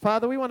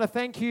Father, we want to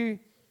thank you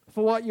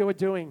for what you are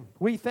doing.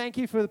 We thank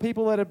you for the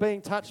people that are being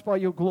touched by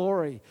your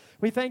glory.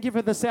 We thank you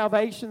for the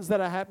salvations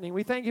that are happening.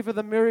 We thank you for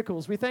the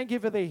miracles. We thank you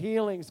for the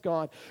healings,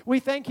 God.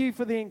 We thank you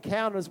for the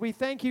encounters. We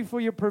thank you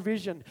for your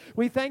provision.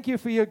 We thank you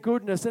for your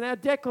goodness. And our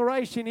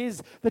declaration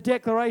is the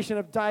declaration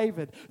of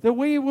David, that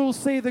we will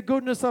see the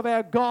goodness of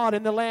our God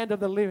in the land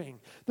of the living,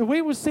 that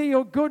we will see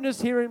your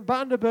goodness here in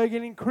Bundaberg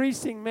in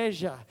increasing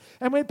measure.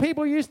 And when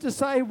people used to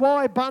say,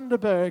 why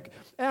Bundaberg?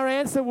 Our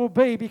answer will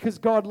be, because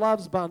God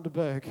loves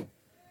Bundaberg.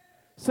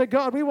 So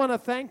God, we want to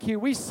thank you.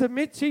 We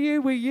submit to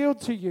you. We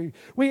yield to you.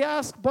 We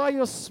ask by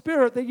your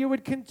Spirit that you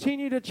would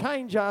continue to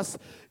change us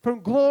from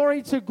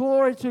glory to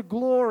glory to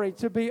glory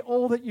to be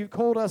all that you've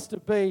called us to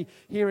be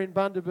here in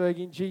Bundaberg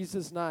in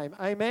Jesus' name.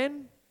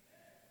 Amen.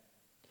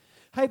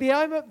 Hey,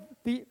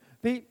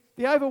 the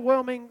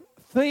overwhelming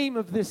theme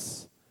of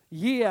this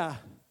year,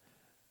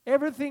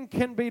 everything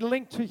can be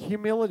linked to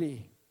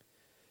humility,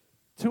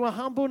 to a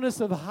humbleness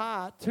of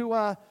heart, to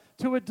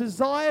a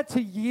desire to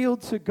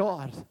yield to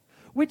God,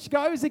 which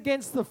goes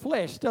against the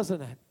flesh,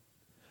 doesn't it?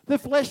 The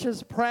flesh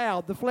is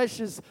proud. The flesh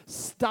is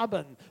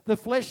stubborn. The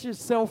flesh is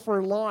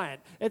self-reliant.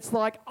 It's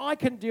like, I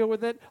can deal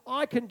with it.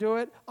 I can do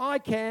it. I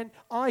can.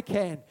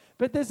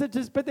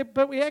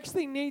 But we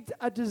actually need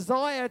a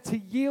desire to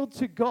yield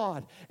to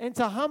God and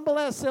to humble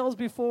ourselves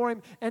before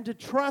Him and to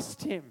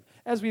trust Him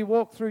as we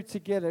walk through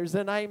together. Is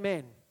an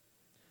amen?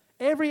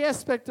 Every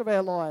aspect of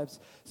our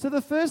lives. So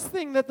the first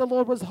thing that the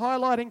Lord was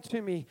highlighting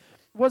to me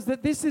was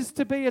that this is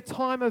to be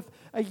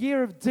a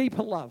year of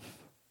deeper love.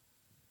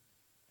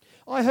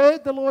 I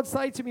heard the Lord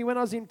say to me when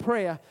I was in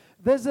prayer,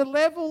 there's a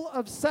level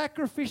of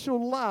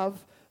sacrificial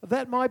love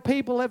that my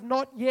people have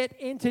not yet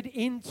entered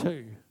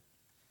into.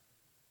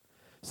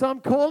 So I'm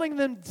calling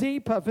them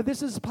deeper, for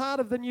this is part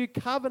of the new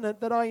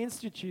covenant that I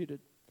instituted.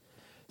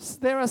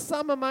 There are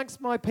some amongst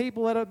my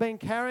people that have been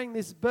carrying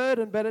this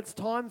burden, but it's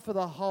time for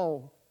the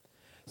whole.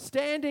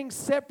 Standing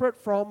separate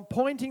from,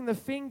 pointing the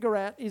finger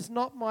at, is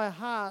not my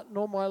heart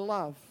nor my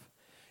love.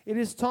 It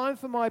is time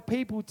for my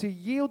people to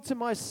yield to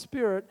my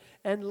Spirit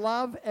and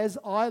love as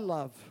I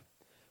love.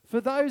 For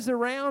those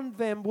around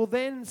them will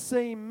then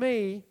see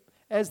me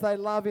as they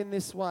love in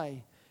this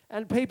way.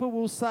 And people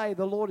will say,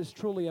 the Lord is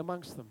truly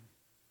amongst them.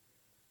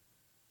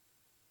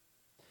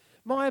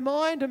 My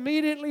mind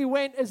immediately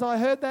went, as I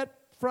heard that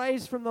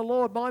phrase from the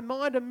Lord, my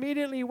mind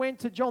immediately went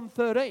to John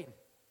 13.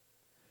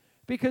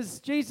 Because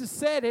Jesus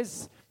said,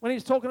 when he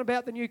was talking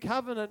about the new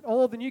covenant,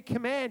 or the new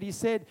command, he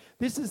said,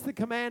 this is the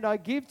command I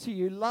give to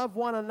you, love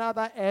one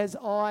another as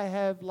I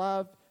have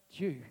loved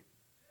you.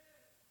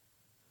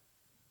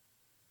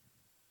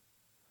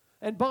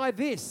 And by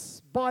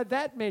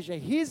that measure,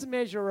 his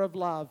measure of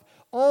love,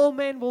 all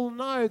men will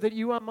know that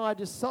you are my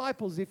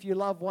disciples if you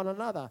love one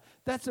another.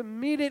 That's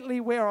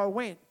immediately where I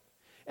went.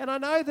 And I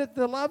know that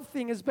the love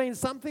thing has been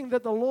something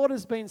that the Lord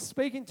has been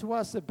speaking to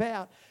us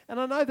about. And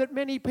I know that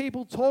many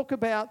people talk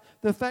about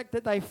the fact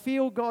that they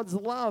feel God's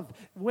love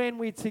when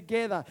we're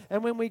together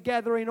and when we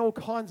gather in all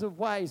kinds of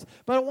ways.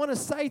 But I want to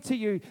say to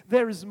you,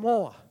 there is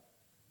more.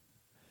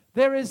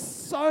 There is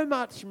so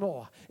much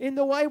more in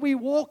the way we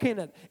walk in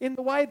it, in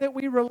the way that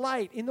we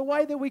relate, in the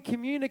way that we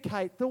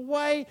communicate, the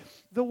way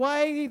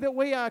that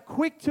we are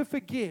quick to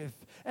forgive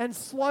and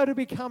slow to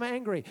become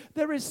angry.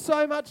 There is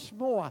so much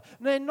more.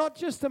 And not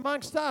just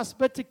amongst us,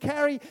 but to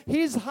carry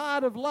his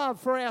heart of love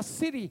for our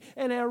city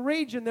and our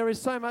region, there is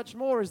so much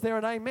more. Is there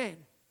an amen?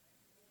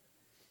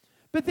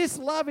 But this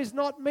love is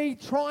not me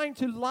trying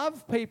to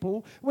love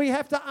people. We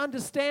have to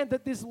understand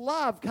that this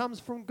love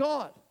comes from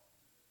God.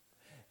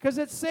 Because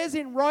it says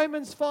in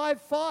Romans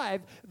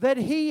 5:5 that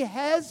he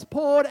has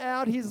poured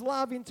out his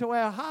love into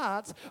our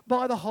hearts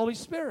by the Holy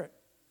Spirit.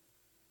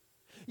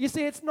 You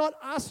see, it's not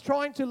us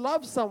trying to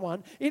love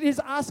someone. It is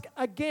us,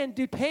 again,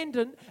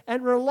 dependent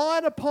and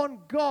reliant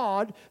upon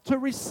God to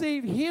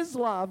receive his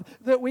love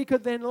that we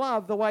could then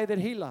love the way that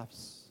he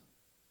loves.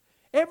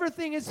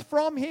 Everything is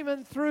from him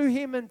and through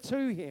him and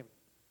to him.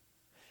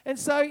 And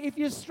so if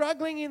you're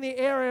struggling in the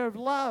area of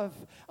love,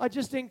 I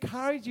just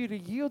encourage you to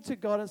yield to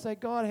God and say,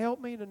 God, help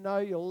me to know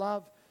your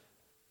love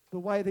the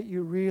way that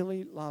you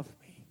really love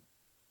me.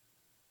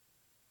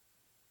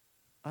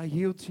 I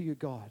yield to you,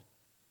 God.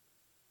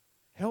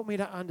 Help me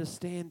to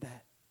understand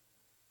that.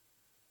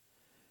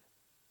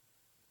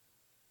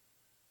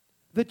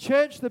 The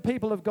church, the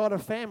people of God, are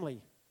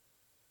family.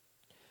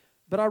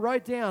 But I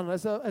wrote down,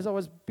 as I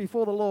was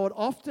before the Lord,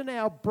 often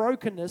our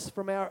brokenness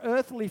from our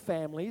earthly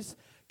families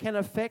can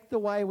affect the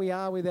way we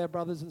are with our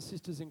brothers and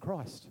sisters in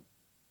Christ.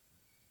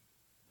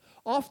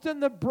 Often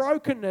the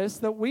brokenness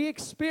that we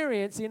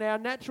experience in our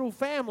natural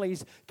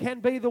families can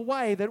be the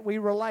way that we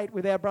relate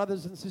with our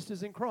brothers and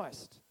sisters in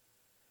Christ.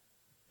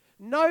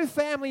 No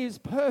family is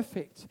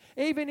perfect.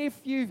 Even if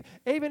you've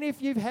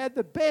had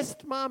the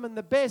best mum and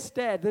the best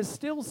dad, there's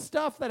still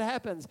stuff that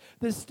happens.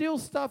 There's still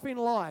stuff in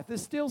life.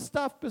 There's still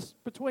stuff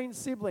between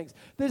siblings.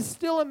 There's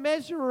still a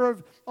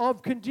measure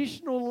of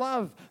conditional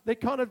love that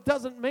kind of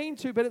doesn't mean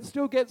to, but it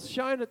still gets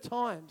shown at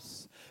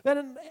times.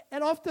 And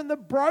often the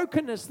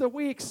brokenness that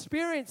we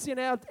experience in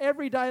our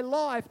everyday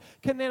life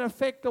can then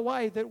affect the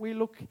way that we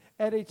look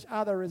at each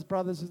other as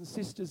brothers and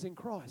sisters in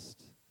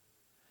Christ.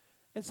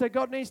 And so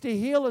God needs to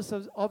heal us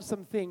of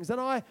some things.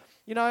 And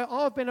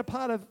I've been a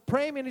part of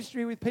prayer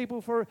ministry with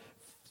people for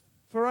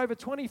over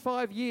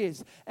 25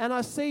 years, and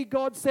I see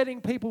God setting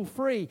people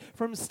free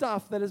from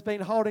stuff that has been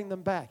holding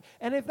them back.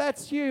 And if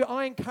that's you,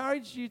 I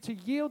encourage you to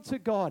yield to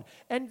God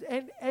and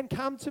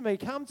come to me,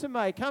 come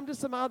to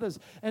some others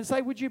and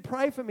say, would you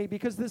pray for me?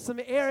 Because there's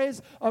some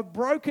areas of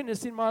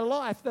brokenness in my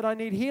life that I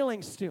need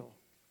healing still.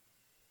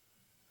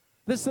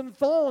 There's some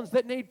thorns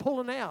that need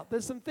pulling out.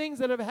 There's some things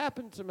that have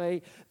happened to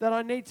me that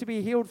I need to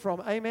be healed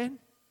from. Amen?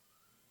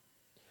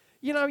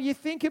 You know, you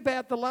think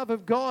about the love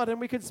of God, and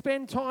we could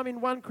spend time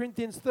in 1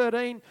 Corinthians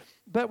 13,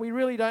 but we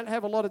really don't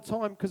have a lot of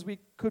time because we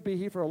could be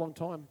here for a long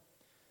time.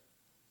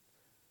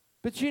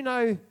 But you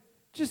know,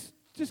 just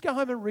go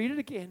home and read it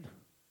again.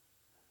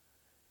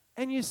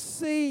 And you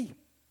see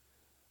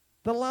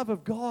the love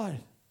of God,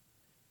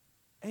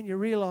 and you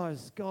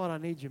realize, God, I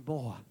need you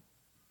more.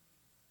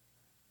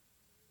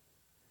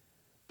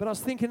 But I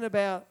was thinking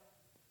about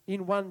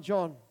in 1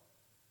 John,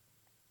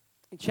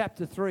 in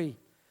chapter 3,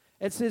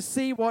 it says,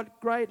 see what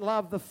great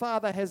love the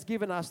Father has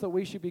given us that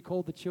we should be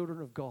called the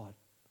children of God.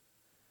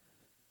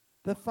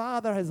 The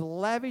Father has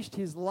lavished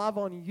His love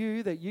on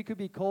you that you could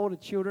be called a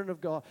children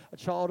of God, a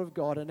child of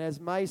God. And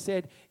as May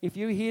said, if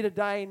you're here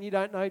today and you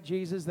don't know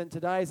Jesus, then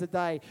today is a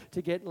day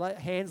to get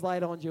hands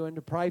laid on you and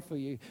to pray for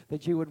you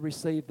that you would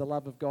receive the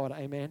love of God.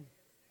 Amen.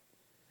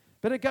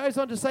 But it goes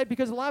on to say,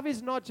 because love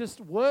is not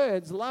just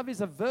words, love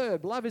is a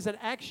verb, love is an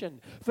action.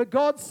 For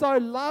God so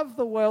loved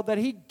the world that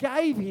He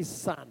gave His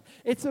Son.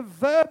 It's a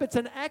verb, it's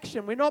an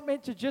action. We're not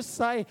meant to just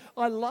say,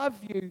 I love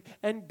you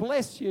and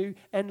bless you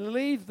and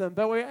leave them,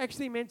 but we're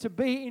actually meant to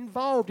be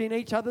involved in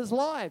each other's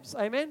lives.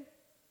 Amen?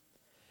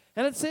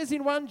 And it says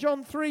in 1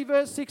 John 3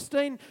 verse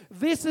 16,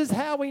 this is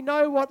how we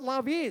know what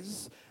love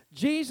is.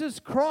 Jesus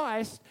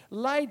Christ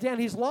laid down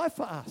His life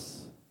for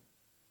us.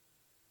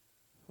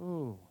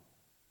 Ooh.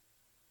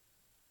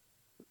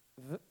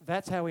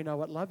 That's how we know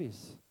what love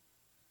is.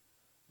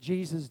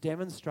 Jesus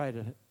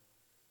demonstrated it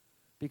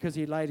because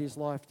He laid His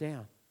life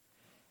down.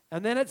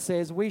 And then it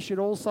says we should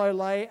also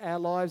lay our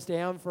lives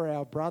down for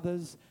our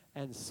brothers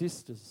and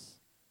sisters.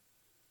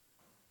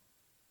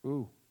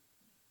 Ooh.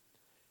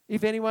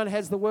 If anyone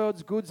has the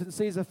world's goods and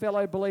sees a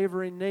fellow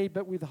believer in need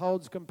but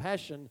withholds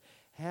compassion,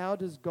 how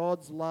does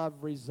God's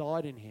love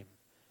reside in him?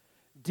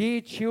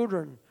 Dear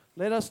children,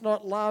 let us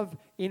not love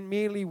in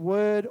merely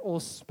word or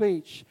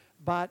speech,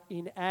 but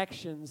in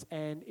actions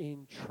and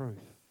in truth.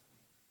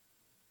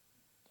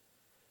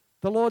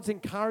 The Lord's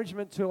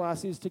encouragement to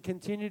us is to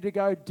continue to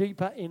go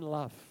deeper in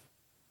love.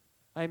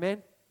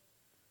 Amen?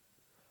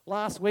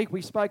 Last week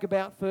we spoke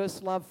about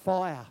first love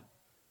fire,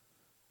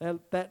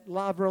 that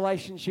love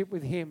relationship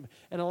with Him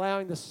and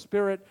allowing the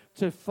Spirit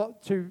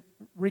to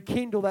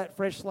rekindle that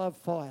fresh love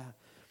fire.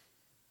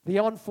 The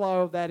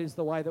onflow of that is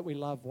the way that we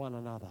love one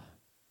another.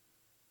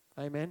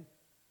 Amen?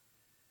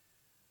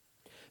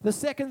 The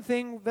second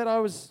thing that I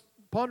was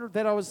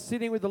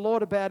sitting with the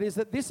Lord about is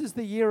that this is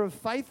the year of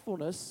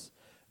faithfulness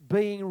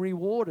being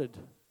rewarded.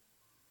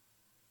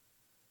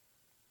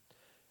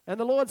 And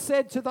the Lord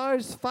said, to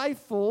those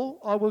faithful,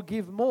 I will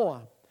give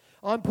more.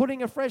 I'm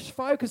putting a fresh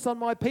focus on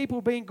my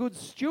people being good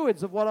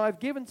stewards of what I've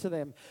given to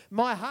them.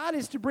 My heart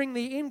is to bring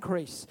the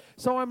increase.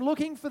 So I'm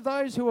looking for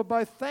those who are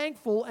both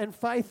thankful and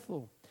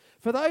faithful.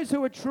 For those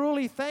who are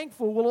truly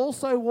thankful will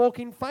also walk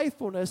in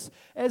faithfulness,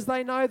 as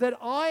they know that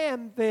I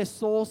am their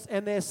source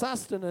and their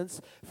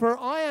sustenance, for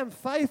I am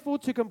faithful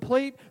to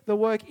complete the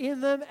work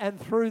in them and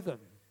through them.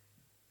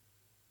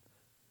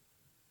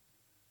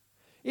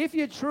 If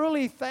you're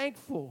truly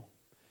thankful,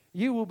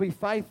 you will be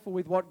faithful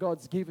with what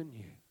God's given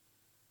you.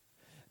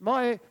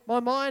 My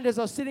mind, as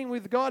I was sitting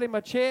with God in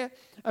my chair,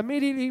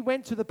 immediately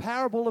went to the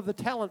parable of the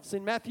talents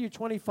in Matthew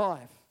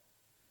 25.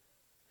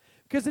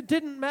 Because it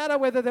didn't matter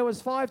whether there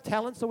was 5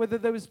 talents or whether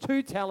there was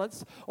 2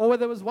 talents or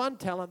whether there was 1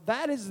 talent.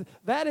 That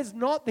is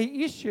not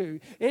the issue.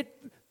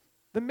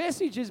 The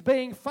message is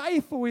being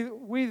faithful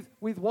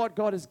with what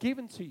God has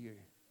given to you.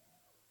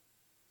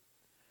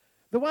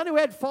 The one who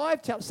had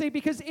 5 talents. See,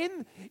 because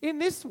in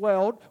this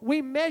world,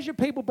 we measure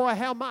people by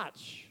how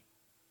much.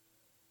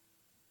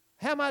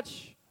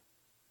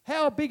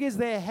 How big is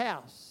their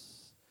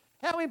house?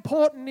 How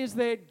important is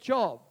their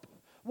job?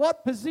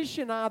 What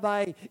position are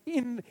they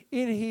in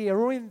here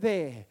or in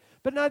there?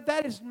 But no,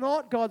 that is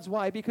not God's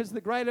way, because the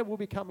greater will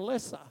become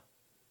lesser.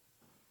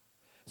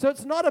 So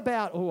it's not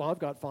about, oh, I've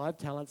got 5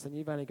 talents and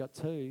you've only got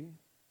 2.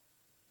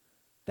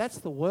 That's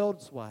the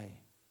world's way.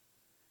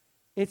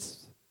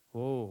 It's,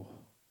 oh,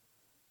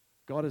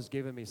 God has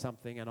given me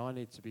something and I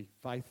need to be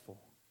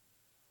faithful.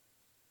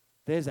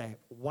 There's a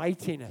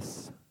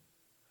weightiness.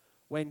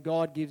 When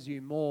God gives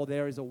you more,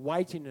 there is a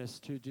weightiness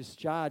to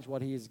discharge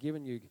what He has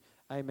given you.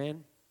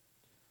 Amen.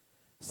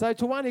 So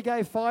to one He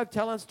gave 5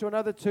 talents, to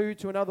another 2,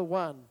 to another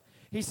 1.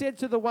 He said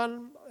to the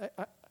one,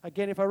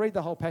 again, if I read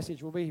the whole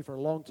passage, we'll be here for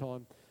a long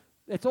time.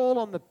 It's all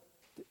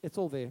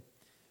there.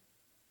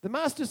 The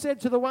master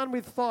said to the one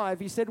with 5,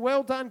 he said,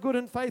 "Well done, good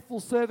and faithful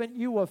servant.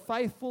 You were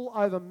faithful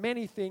over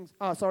many things.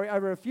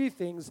 Over a few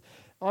things.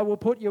 I will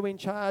put you in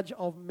charge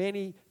of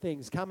many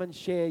things. Come and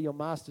share your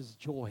master's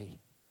joy."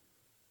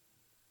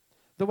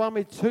 The one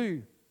with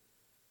 2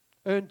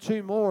 earned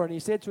 2 more, and he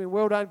said to him,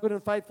 "Well done, good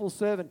and faithful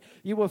servant.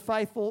 You were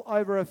faithful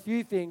over a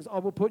few things. I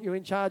will put you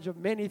in charge of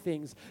many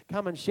things.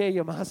 Come and share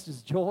your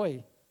master's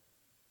joy."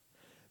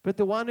 But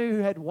the one who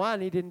had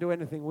 1, he didn't do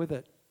anything with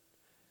it.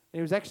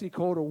 He was actually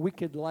called a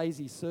wicked,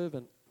 lazy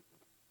servant.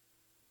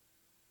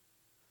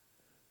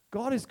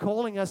 God is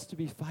calling us to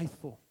be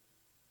faithful.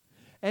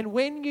 And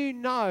when you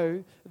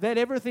know that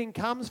everything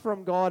comes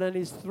from God and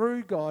is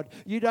through God,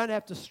 you don't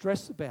have to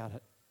stress about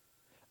it.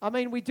 I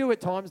mean, we do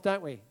at times,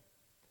 don't we?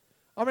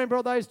 I remember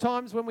all those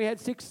times when we had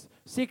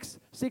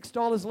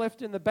 $6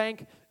 left in the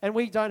bank and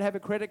we don't have a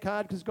credit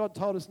card because God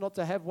told us not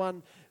to have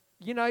one.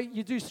 You know,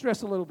 you do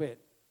stress a little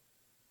bit.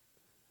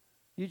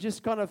 You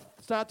just kind of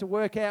start to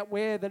work out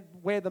where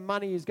the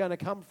money is going to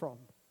come from.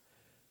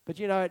 But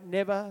you know, it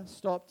never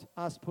stopped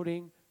us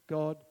putting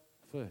God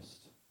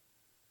first.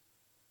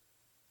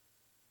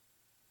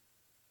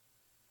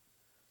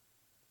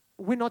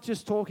 We're not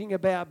just talking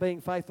about being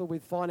faithful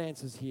with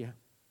finances here.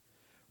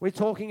 We're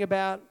talking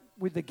about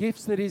with the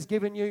gifts that He's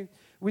given you,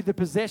 with the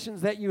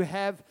possessions that you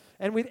have,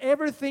 and with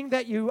everything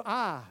that you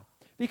are.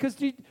 Because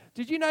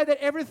did you know that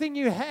everything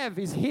you have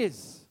is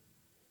His?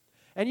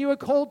 And you are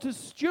called to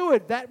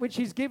steward that which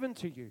He's given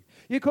to you.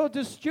 You're called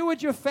to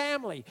steward your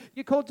family.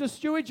 You're called to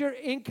steward your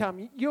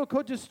income. You're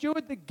called to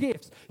steward the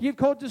gifts. You're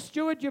called to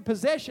steward your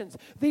possessions.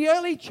 The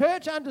early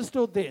church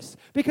understood this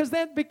because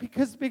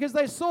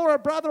they saw a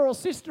brother or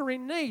sister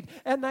in need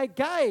and they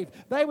gave.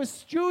 They were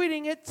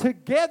stewarding it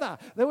together.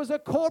 There was a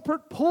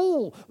corporate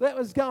pool that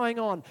was going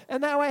on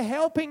and they were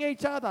helping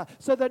each other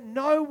so that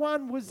no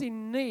one was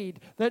in need,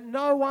 that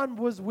no one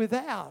was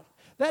without.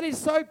 That is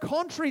so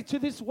contrary to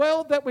this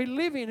world that we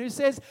live in, who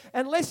says,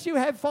 unless you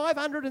have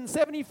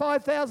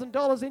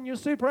 $575,000 in your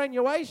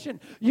superannuation,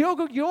 you're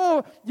going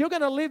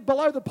to live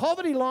below the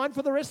poverty line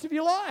for the rest of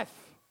your life.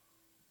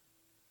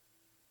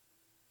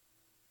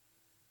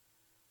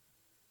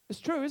 It's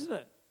true, isn't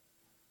it?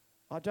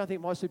 I don't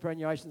think my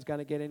superannuation is going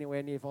to get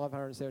anywhere near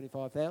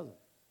 $575,000.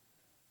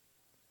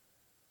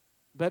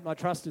 But my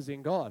trust is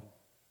in God.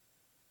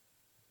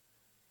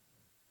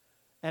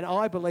 And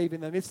I believe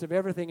in the midst of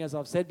everything, as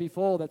I've said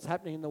before, that's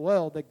happening in the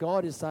world, that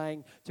God is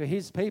saying to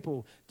His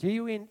people, do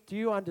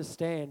you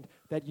understand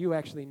that you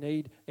actually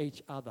need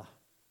each other?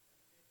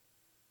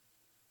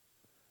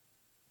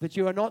 That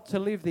you are not to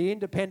live the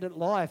independent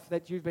life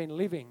that you've been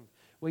living,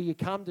 where you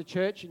come to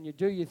church and you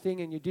do your thing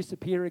and you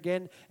disappear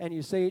again and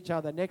you see each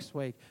other next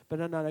week. But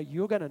no,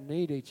 you're going to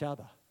need each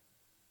other.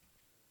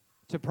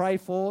 To pray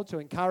for, to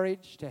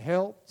encourage, to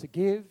help, to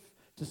give,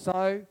 to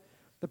sow.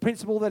 The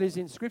principle that is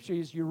in Scripture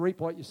is you reap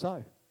what you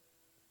sow.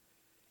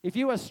 If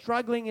you are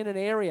struggling in an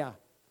area,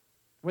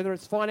 whether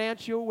it's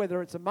financial,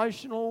 whether it's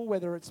emotional,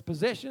 whether it's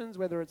possessions,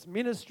 whether it's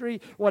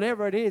ministry,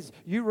 whatever it is,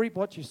 you reap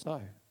what you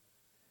sow.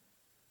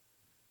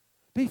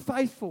 Be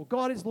faithful.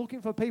 God is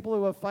looking for people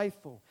who are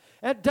faithful.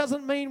 It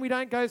doesn't mean we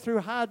don't go through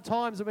hard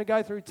times and we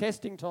go through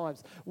testing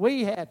times.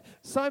 We have.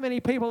 So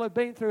many people have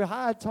been through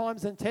hard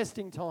times and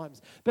testing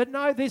times. But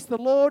know this, the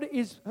Lord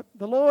is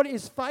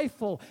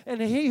faithful,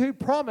 and He who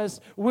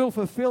promised will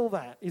fulfill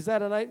that. Is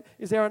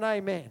there an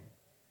amen?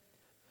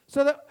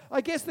 So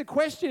I guess the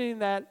question in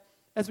that,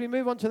 as we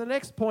move on to the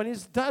next point,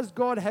 is, does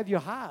God have your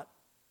heart?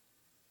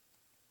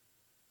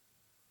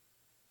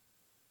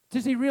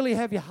 Does He really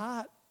have your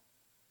heart?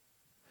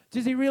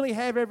 Does He really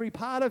have every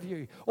part of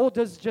you? Or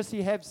does just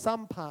He have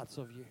some parts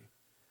of you?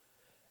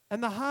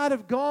 And the heart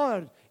of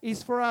God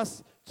is for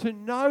us to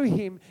know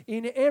Him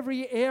in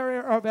every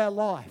area of our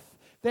life.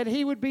 That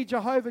He would be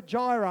Jehovah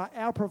Jireh,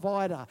 our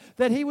provider.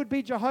 That He would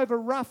be Jehovah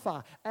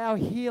Rapha, our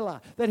healer.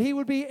 That He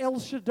would be El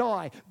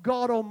Shaddai,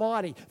 God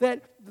Almighty.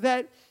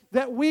 That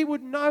we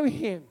would know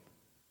Him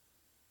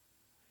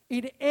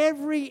in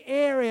every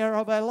area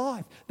of our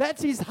life.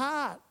 That's His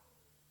heart.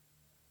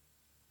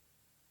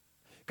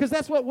 Because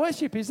that's what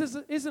worship is,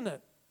 isn't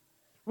it?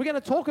 We're going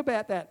to talk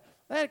about that.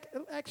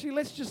 Actually,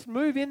 let's just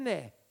move in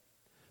there.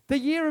 The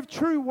year of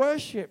true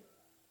worship.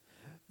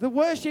 The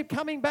worship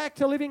coming back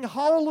to living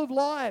whole of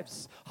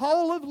lives,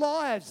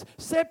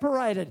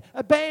 separated,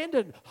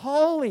 abandoned,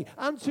 holy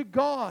unto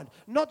God.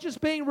 Not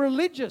just being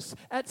religious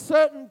at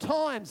certain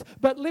times,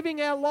 but living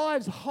our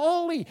lives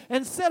holy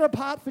and set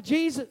apart for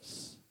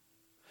Jesus.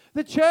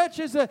 The church,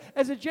 as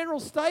a general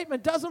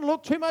statement, doesn't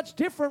look too much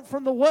different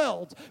from the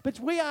world, but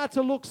we are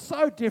to look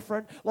so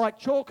different, like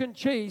chalk and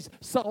cheese,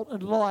 salt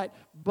and light,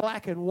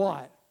 black and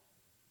white.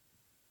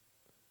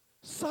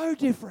 So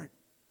different.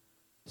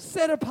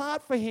 Set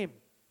apart for Him.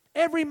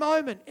 Every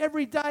moment,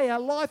 every day, our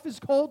life is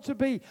called to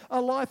be a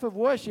life of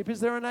worship.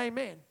 Is there an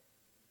amen?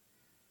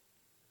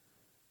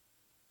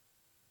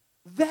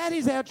 That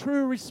is our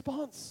true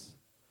response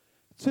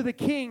to the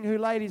King who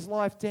laid His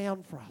life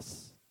down for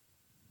us.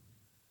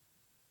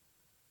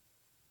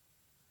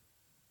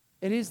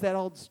 It is that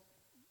old,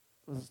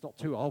 well, it's not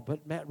too old,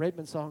 but Matt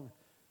Redman song,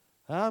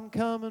 I'm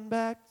coming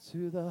back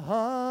to the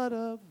heart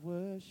of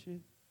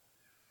worship,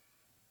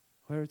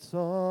 where it's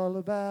all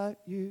about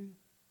you.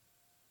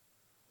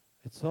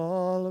 It's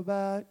all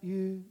about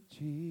you,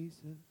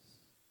 Jesus.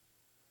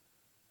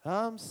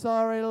 I'm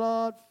sorry,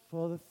 Lord,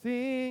 for the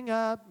thing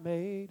I've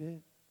made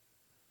it.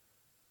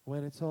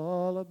 When it's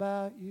all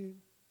about you,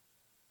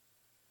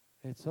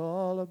 it's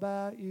all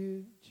about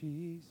you,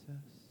 Jesus.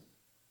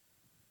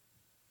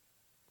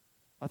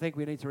 I think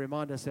we need to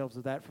remind ourselves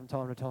of that from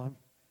time to time.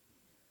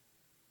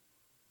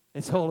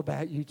 It's all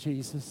about you,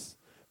 Jesus.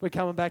 We're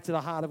coming back to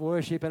the heart of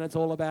worship, and it's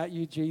all about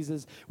you,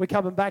 Jesus. We're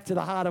coming back to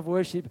the heart of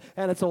worship,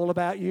 and it's all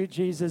about you,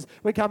 Jesus.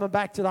 We're coming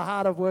back to the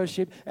heart of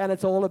worship, and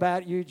it's all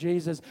about you,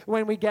 Jesus.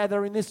 When we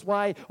gather in this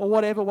way or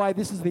whatever way,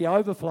 this is the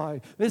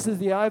overflow. This is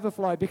the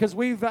overflow because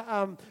we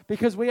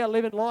are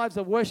living lives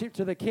of worship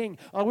to the King.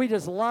 We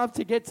just love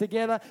to get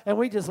together, and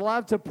we just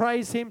love to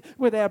praise Him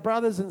with our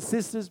brothers and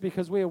sisters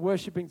because we are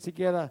worshiping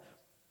together.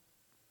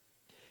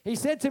 He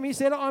said to me,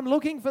 I'm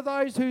looking for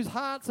those whose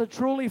hearts are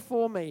truly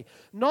for me,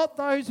 not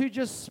those who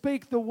just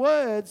speak the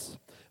words,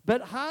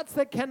 but hearts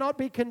that cannot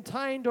be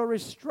contained or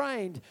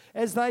restrained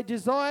as they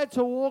desire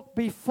to walk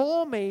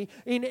before me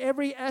in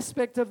every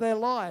aspect of their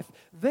life.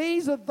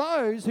 These are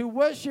those who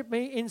worship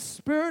me in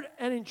spirit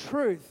and in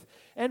truth.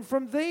 And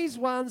from these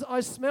ones I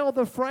smell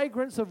the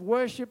fragrance of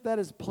worship that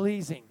is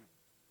pleasing.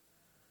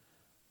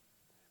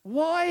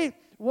 Why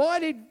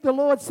did the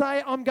Lord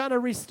say, I'm going to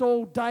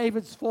restore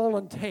David's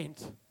fallen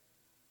tent?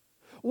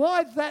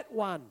 Why that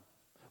one?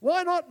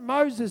 Why not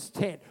Moses'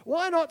 tent?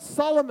 Why not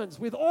Solomon's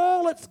with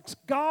all its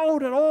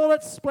gold and all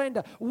its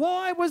splendor?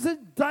 Why was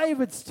it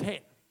David's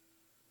tent?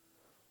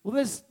 Well,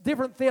 there's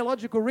different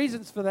theological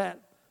reasons for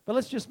that, but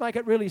let's just make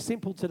it really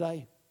simple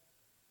today.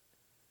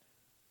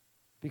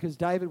 Because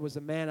David was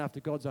a man after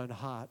God's own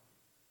heart,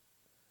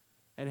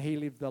 and he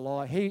lived the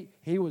life.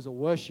 He was a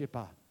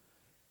worshipper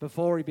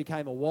before he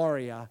became a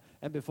warrior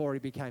and before he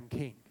became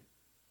king.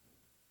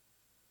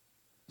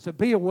 So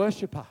be a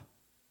worshipper.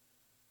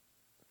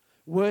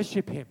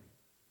 Worship Him.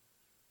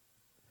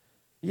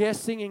 Yes,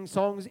 singing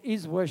songs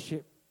is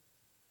worship,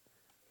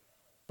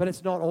 but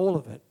it's not all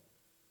of it.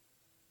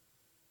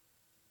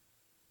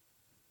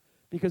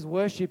 Because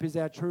worship is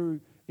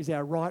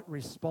our right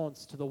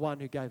response to the one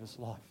who gave us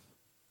life.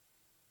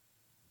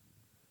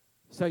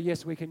 So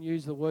yes, we can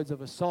use the words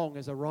of a song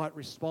as a right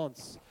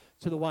response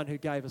to the one who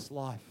gave us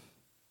life.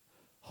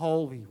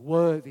 Holy,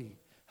 worthy,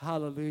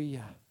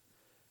 hallelujah.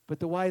 But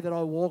the way that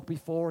I walk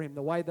before Him,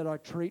 the way that I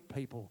treat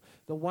people,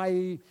 the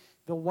way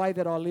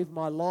that I live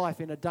my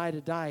life in a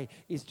day-to-day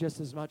is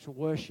just as much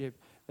worship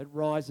that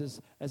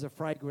rises as a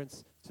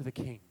fragrance to the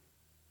King.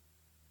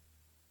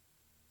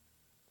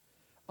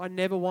 I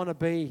never want to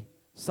be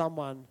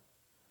someone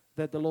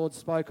that the Lord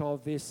spoke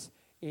of this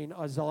in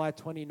Isaiah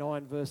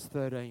 29 verse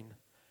 13.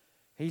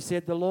 He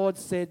said, the Lord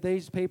said,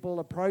 these people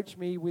approach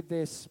me with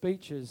their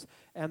speeches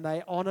and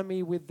they honor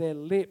me with their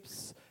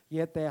lips,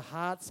 yet their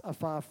hearts are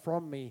far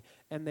from me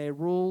and their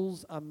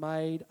rules are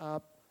made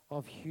up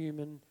of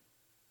human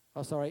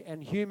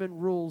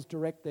rules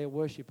direct their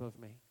worship of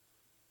me.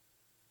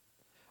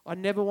 I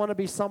never want to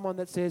be someone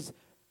that says,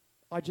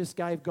 I just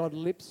gave God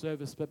lip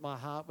service, but my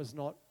heart was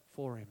not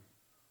for Him.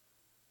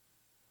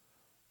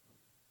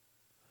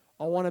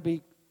 I want to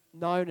be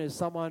known as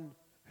someone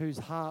whose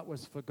heart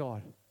was for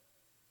God.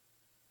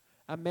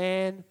 A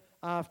man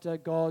after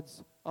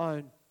God's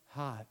own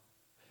heart.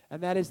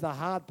 And that is the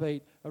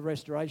heartbeat of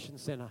Restoration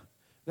Centre.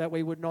 That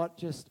we would not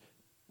just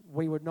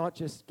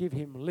give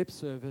Him lip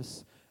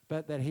service,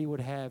 but that He would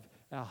have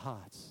our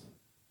hearts.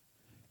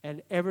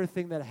 And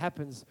everything that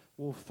happens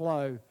will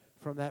flow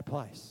from that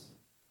place.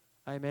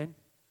 Amen.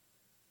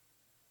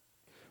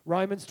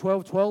 Romans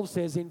 12:12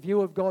 says, in view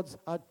of God's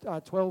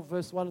 12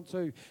 verse 1 and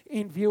 2,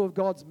 in view of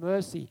God's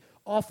mercy,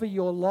 offer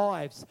your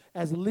lives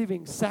as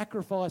living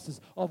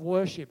sacrifices of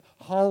worship,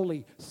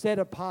 holy, set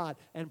apart,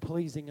 and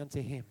pleasing unto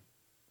Him.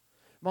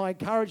 My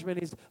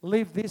encouragement is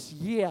live this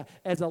year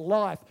as a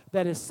life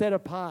that is set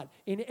apart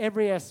in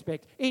every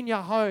aspect, in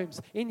your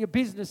homes, in your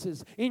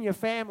businesses, in your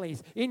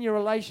families, in your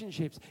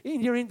relationships, in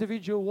your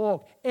individual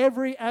walk,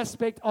 every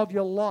aspect of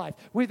your life,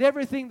 with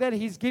everything that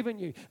He's given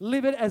you.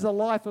 Live it as a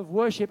life of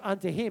worship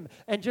unto Him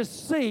and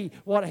just see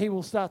what He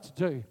will start to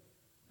do.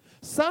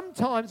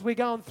 Sometimes we're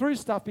going through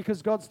stuff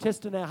because God's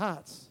testing our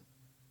hearts.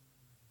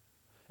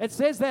 It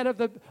says that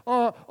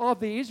of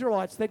the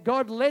Israelites, that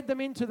God led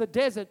them into the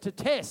desert to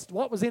test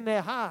what was in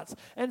their hearts.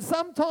 And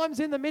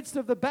sometimes in the midst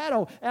of the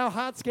battle, our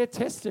hearts get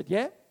tested,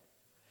 yeah?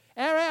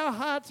 Are our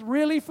hearts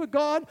really for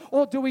God,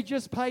 or do we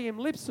just pay Him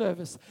lip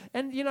service?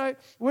 And,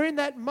 we're in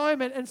that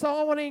moment, and so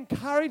I want to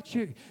encourage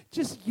you,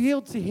 just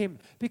yield to Him,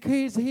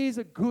 because He is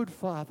a good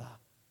Father.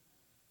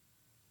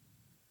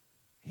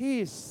 He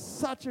is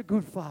such a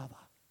good Father.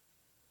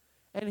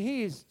 And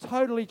He is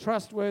totally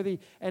trustworthy,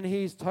 and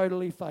He is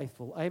totally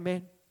faithful.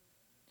 Amen.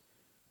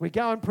 We're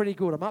going pretty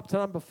good. I'm up to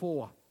number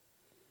 4.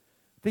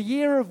 The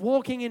year of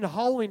walking in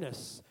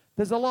holiness.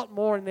 There's a lot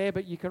more in there,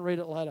 but you can read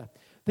it later.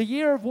 The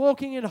year of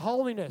walking in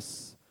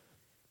holiness.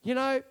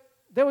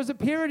 there was a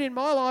period in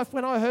my life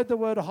when I heard the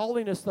word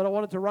holiness that I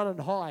wanted to run and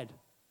hide.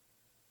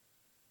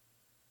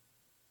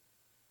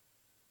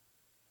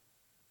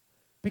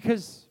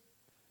 Because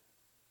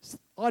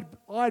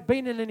I'd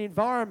been in an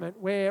environment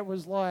where it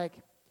was like,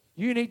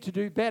 you need to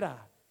do better.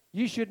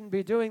 You shouldn't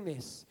be doing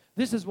this.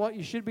 This is what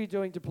you should be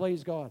doing to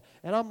please God.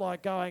 And I'm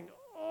like going,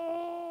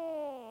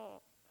 oh.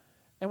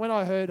 And when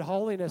I heard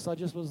holiness, I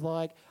just was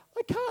like,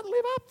 I can't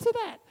live up to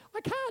that.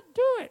 I can't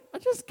do it. I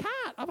just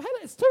can't. I've had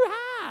it. It's too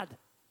hard.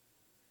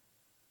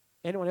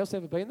 Anyone else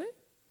ever been there?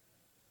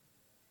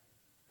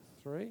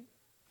 3,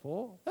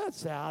 4.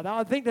 That's hard.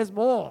 I think there's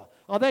more.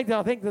 I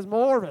think there's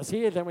more of us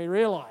here than we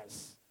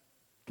realize.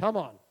 Come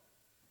on.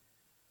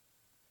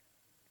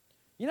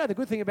 You know the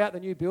good thing about the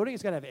new building?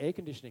 It's going to have air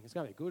conditioning. It's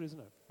going to be good, isn't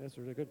it? That's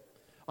really good.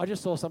 I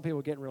just saw some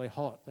people getting really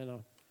hot. And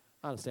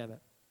I understand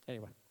that.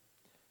 Anyway.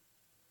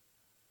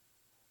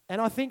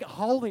 And I think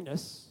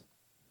holiness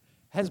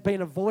has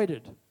been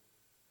avoided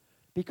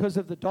because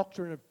of the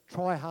doctrine of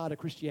try-harder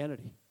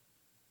Christianity.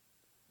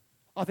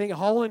 I think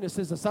holiness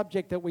is a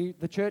subject that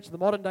the church, the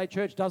modern day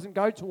church, doesn't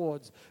go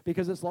towards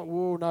because it's like,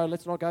 whoa, no,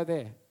 let's not go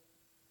there.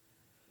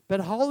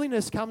 But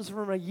holiness comes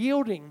from a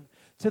yielding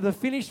to the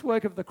finished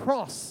work of the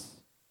cross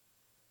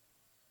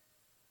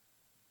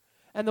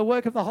and the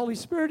work of the Holy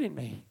Spirit in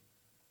me.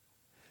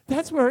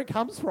 That's where it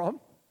comes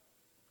from.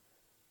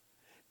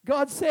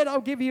 God said,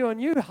 I'll give you a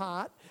new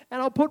heart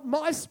and I'll put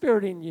my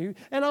spirit in you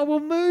and I will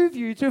move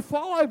you to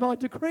follow my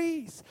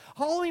decrees.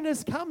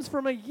 Holiness comes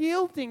from a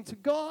yielding to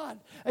God,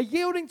 a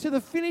yielding to the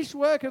finished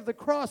work of the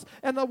cross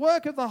and the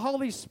work of the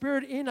Holy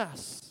Spirit in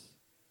us.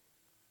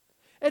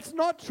 It's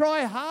not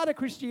try harder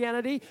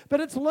Christianity, but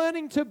it's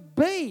learning to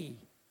be.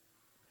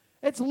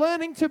 It's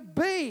learning to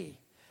be.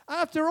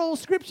 After all,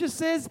 Scripture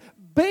says,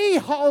 be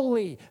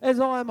holy as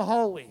I am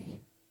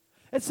holy.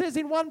 It says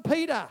in 1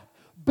 Peter,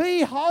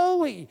 be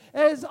holy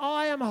as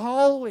I am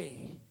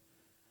holy.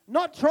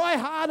 Not try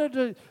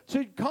harder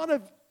to kind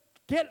of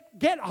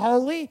get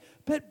holy,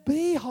 but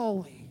be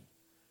holy.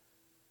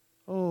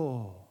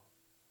 Oh,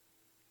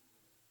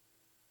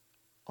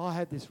 I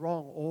had this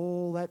wrong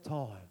all that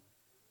time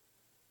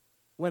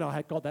when I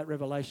had got that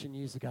revelation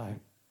years ago.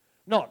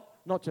 Not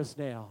just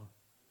now.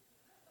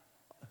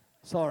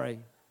 Sorry.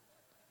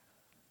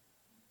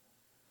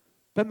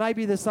 But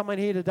maybe there's someone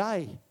here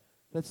today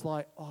that's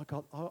like, oh,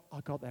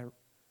 I got that.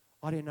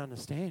 I didn't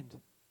understand.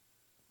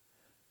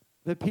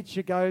 The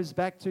picture goes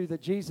back to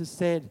that Jesus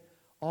said,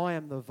 I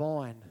am the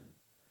vine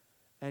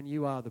and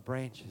you are the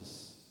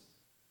branches.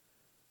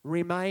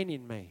 Remain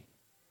in me.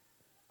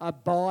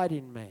 Abide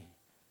in me.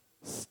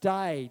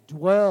 Stay,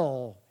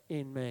 dwell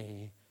in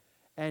me,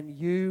 and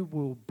you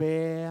will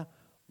bear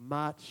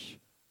much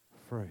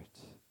fruit.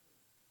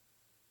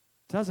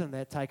 Doesn't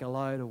that take a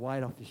load of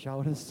weight off your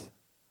shoulders?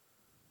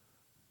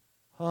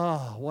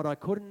 Oh, what I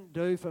couldn't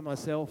do for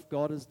myself,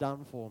 God has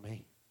done for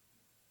me.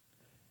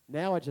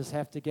 Now I just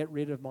have to get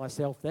rid of my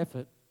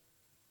self-effort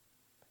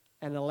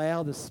and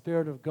allow the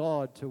Spirit of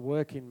God to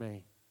work in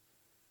me.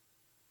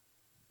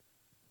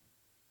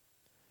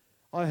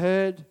 I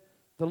heard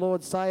the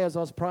Lord say as I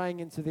was praying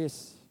into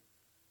this,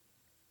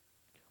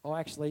 I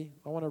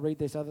want to read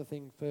this other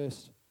thing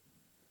first.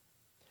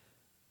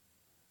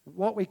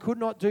 What we could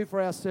not do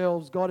for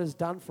ourselves, God has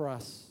done for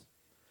us.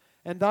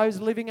 And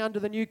those living under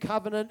the new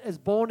covenant as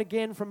born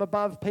again from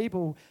above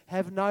people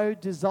have no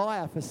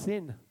desire for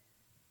sin.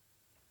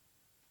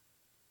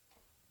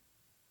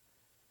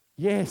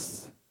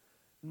 Yes,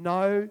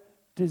 no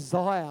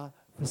desire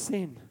for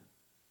sin.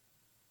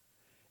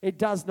 It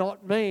does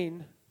not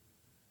mean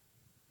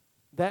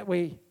that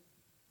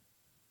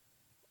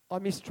I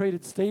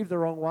mistreated Steve the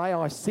wrong way.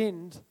 I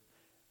sinned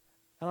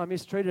and I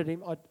mistreated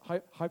him.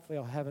 Hopefully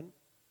I haven't.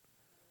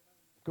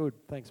 Good,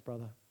 thanks,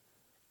 brother.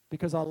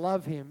 Because I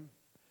love him.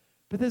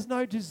 But there's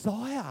no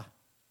desire.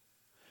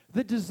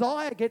 The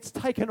desire gets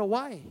taken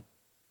away.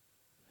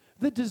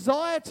 The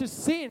desire to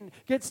sin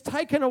gets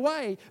taken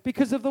away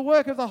because of the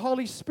work of the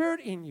Holy Spirit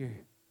in you.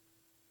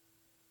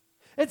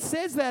 It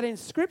says that in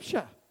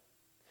Scripture.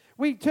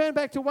 We turn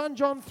back to 1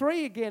 John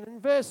 3 again in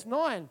verse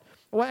 9.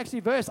 Well, actually,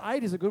 verse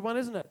 8 is a good one,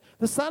 isn't it?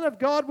 The Son of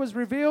God was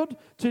revealed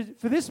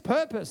for this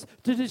purpose,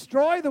 to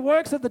destroy the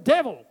works of the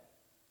devil.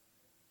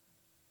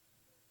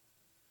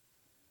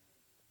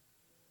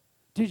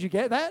 Did you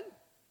get that?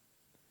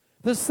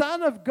 The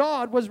Son of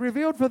God was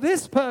revealed for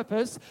this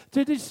purpose,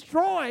 to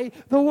destroy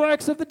the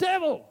works of the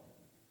devil.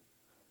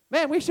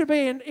 Man, we should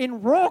be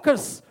in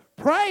raucous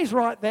praise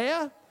right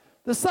there.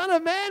 The Son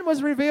of Man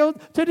was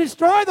revealed to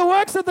destroy the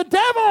works of the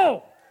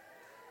devil.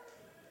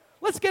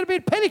 Let's get a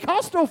bit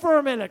Pentecostal for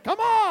a minute. Come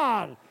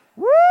on.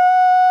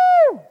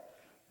 Woo!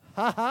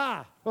 Ha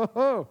ha. Ho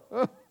ho.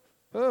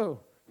 Ho.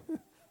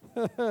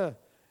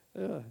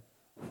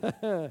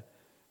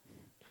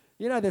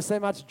 You know there's so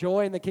much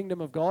joy in the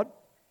kingdom of God.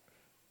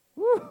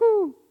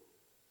 Woohoo!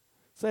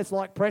 So it's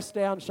like pressed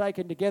down,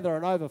 shaken together,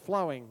 and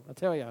overflowing, I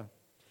tell you.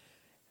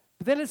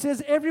 But then it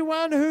says,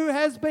 everyone who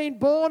has been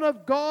born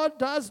of God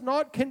does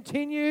not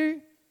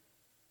continue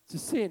to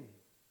sin.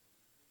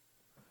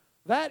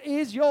 That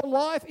is, your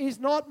life is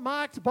not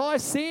marked by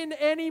sin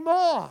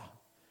anymore.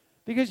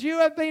 Because you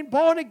have been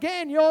born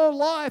again. Your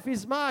life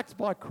is marked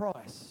by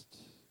Christ.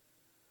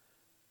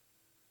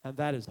 And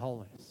that is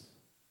holiness.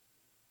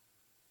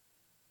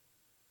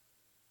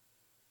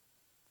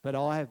 But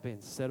I have been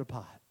set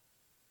apart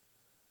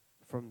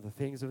from the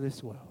things of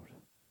this world.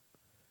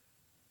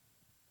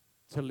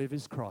 To live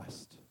is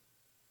Christ,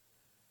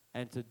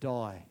 and to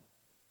die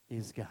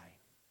is gain.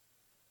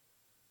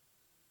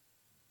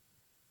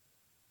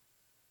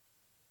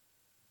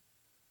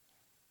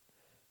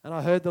 And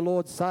I heard the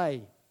Lord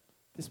say,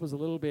 this was a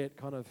little bit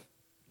kind of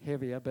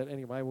heavier, but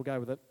anyway, we'll go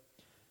with it.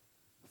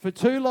 For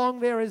too long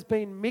there has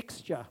been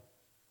mixture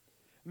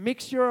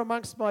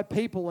amongst my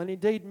people, and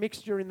indeed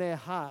mixture in their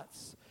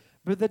hearts.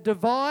 But the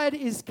divide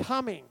is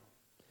coming.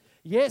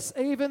 Yes,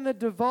 even the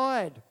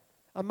divide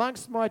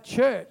amongst my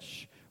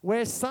church,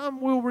 where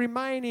some will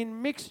remain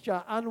in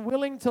mixture,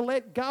 unwilling to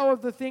let go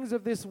of the things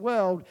of this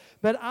world,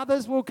 but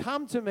others will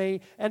come to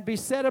me and be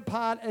set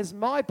apart as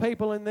my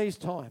people in these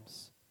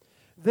times.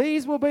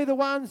 These will be the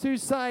ones who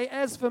say,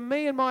 as for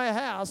me and my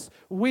house,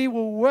 we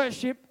will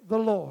worship the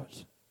Lord.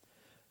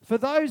 For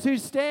those who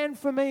stand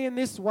for me in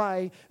this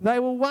way, they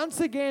will once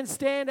again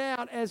stand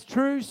out as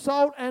true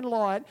salt and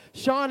light,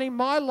 shining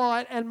my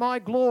light and my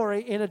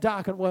glory in a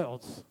darkened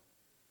world.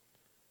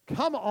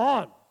 Come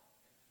on.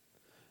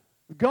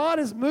 God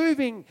is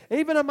moving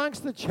even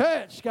amongst the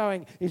church,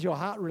 going, is your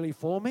heart really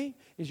for me?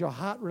 Is your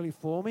heart really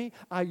for me?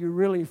 Are you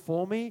really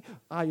for me?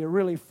 Are you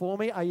really for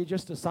me? Are you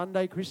just a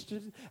Sunday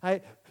Christian?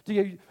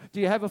 Do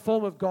you have a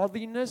form of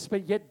godliness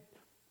but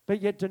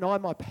yet deny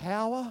my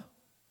power?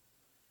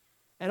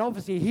 And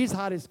obviously his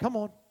heart is, come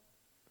on,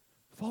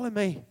 follow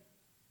me.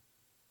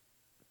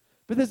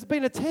 But there's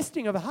been a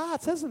testing of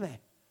hearts, hasn't there?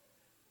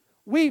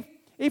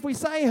 If we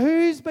say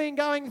who's been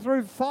going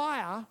through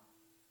fire,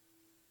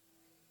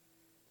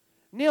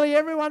 nearly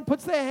everyone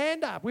puts their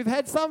hand up. We've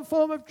had some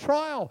form of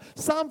trial,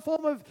 some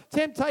form of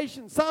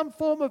temptation, some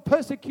form of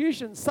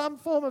persecution, some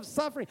form of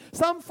suffering,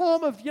 some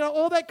form of,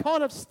 all that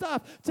kind of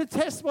stuff to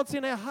test what's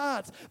in our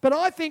hearts. But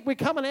I think we're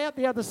coming out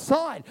the other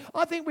side.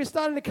 I think we're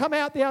starting to come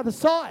out the other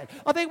side.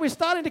 I think we're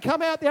starting to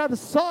come out the other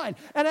side.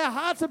 And our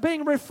hearts are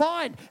being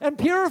refined and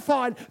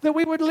purified that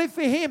we would live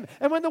for Him.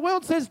 And when the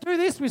world says do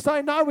this, we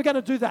say, no, we're going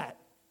to do that.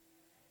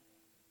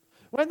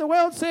 When the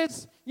world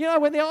says,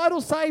 when the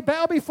idols say,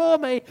 bow before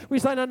me, we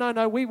say,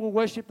 no, we will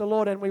worship the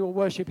Lord and we will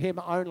worship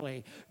Him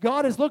only.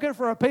 God is looking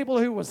for a people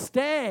who will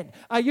stand.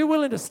 Are you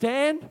willing to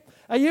stand?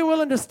 Are you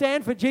willing to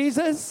stand for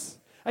Jesus?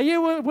 Are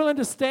you willing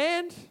to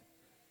stand?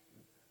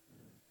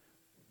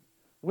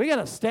 We're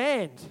going to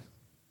stand.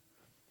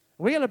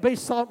 We're going to be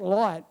salt and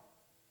light.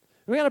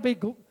 We're going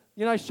to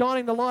be,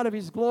 shining the light of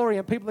His glory,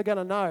 and people are going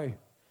to know.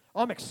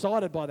 I'm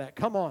excited by that.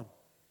 Come on.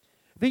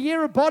 The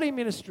year of body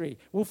ministry.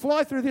 We'll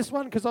fly through this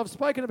one because I've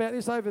spoken about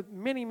this over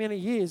many, many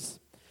years.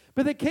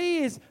 But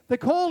the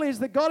call is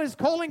that God is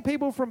calling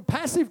people from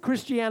passive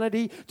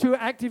Christianity to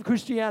active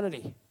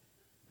Christianity.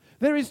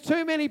 There is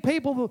too many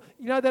people,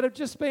 that have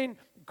just been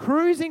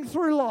cruising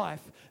through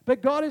life.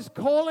 But God is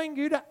calling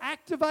you to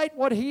activate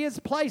what He has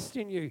placed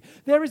in you.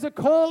 There is a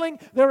calling,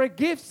 there are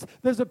gifts,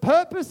 there's a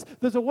purpose,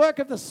 there's a work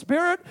of the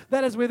Spirit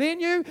that is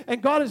within you,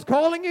 and God is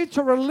calling you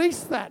to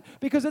release that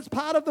because it's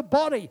part of the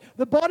body.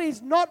 The body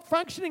is not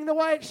functioning the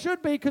way it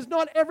should be because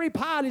not every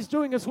part is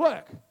doing its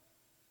work.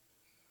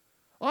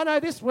 I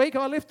know this week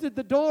I lifted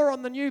the door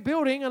on the new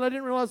building and I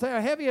didn't realize how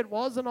heavy it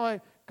was, and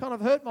I kind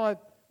of hurt my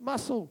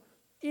muscle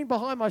in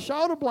behind my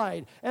shoulder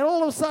blade, and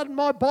all of a sudden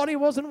my body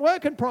wasn't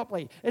working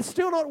properly. It's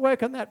still not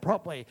working that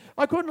properly.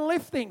 I couldn't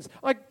lift things.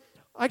 I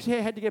actually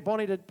had to get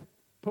Bonnie to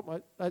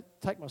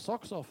take my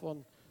socks off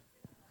on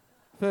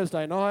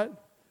Thursday night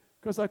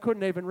because I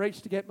couldn't even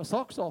reach to get my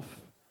socks off.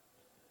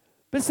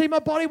 But see, my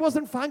body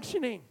wasn't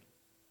functioning.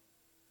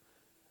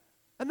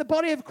 And the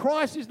body of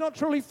Christ is not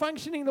truly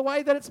functioning the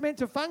way that it's meant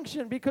to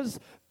function because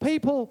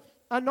people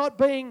are not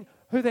being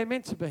who they're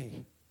meant to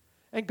be.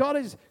 And God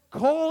is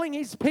calling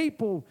His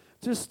people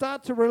to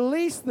start to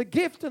release the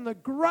gift and the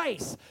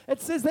grace. It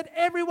says that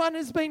everyone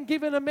has been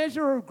given a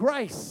measure of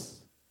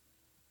grace.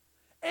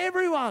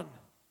 Everyone.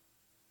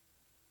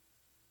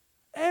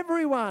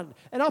 Everyone.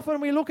 And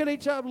often we look at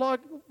each other like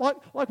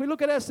we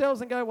look at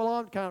ourselves and go, well,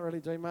 I can't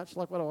really do much.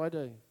 Like, what do I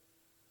do?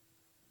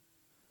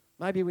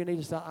 Maybe we need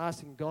to start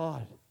asking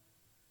God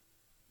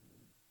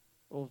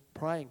or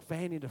praying,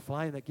 fan into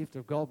flame that gift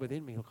of God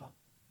within me. Look,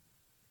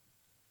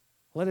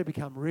 let it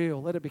become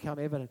real. Let it become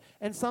evident.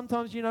 And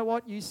sometimes, you know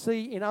what? You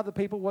see in other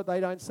people what they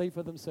don't see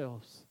for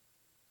themselves.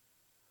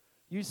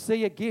 You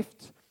see a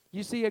gift.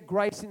 You see a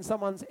grace in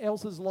someone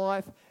else's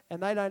life,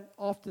 and they don't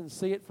often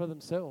see it for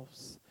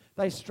themselves.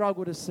 They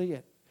struggle to see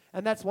it.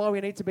 And that's why we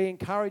need to be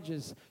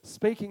encouragers,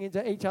 speaking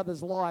into each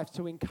other's life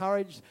to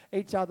encourage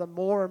each other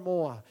more and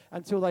more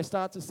until they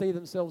start to see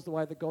themselves the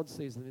way that God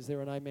sees them. Is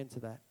there an amen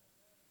to that?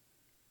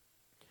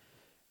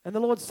 And the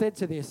Lord said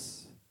to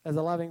this, as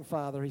a loving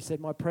Father, He said,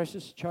 my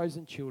precious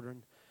chosen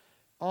children,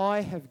 I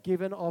have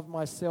given of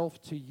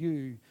myself to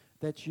you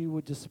that you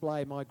would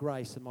display my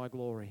grace and my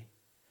glory.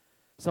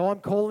 So I'm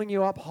calling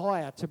you up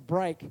higher to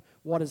break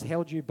what has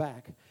held you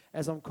back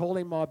as I'm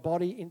calling my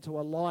body into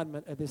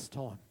alignment at this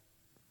time.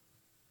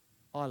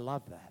 I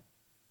love that.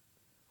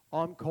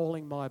 I'm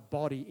calling my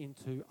body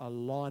into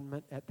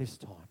alignment at this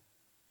time.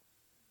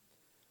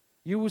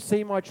 You will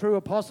see my true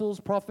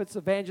apostles, prophets,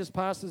 evangelists,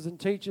 pastors, and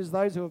teachers,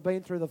 those who have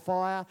been through the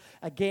fire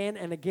again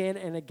and again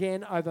and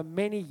again over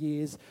many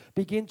years,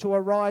 begin to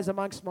arise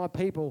amongst my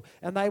people,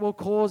 and they will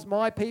cause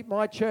my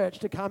church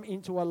to come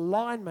into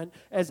alignment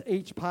as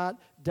each part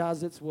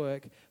does its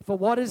work. For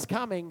what is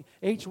coming,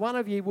 each one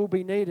of you will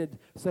be needed,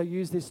 so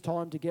use this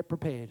time to get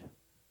prepared.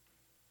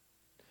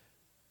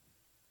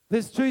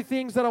 There's two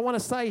things that I want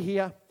to say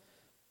here.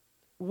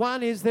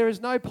 One is there is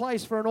no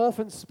place for an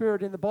orphan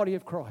spirit in the body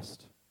of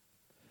Christ.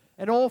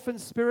 An orphan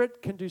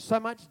spirit can do so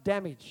much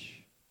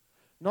damage,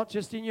 not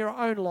just in your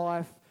own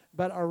life,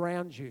 but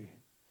around you.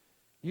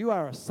 You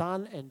are a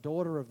son and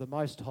daughter of the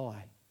Most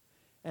High.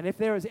 And if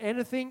there is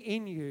anything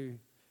in you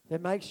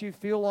that makes you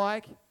feel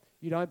like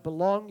you don't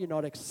belong, you're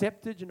not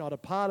accepted, you're not a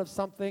part of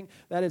something,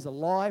 that is a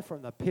lie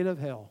from the pit of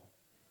hell.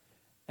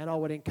 And I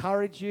would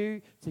encourage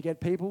you to get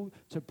people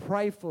to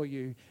pray for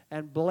you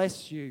and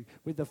bless you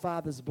with the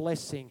Father's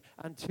blessing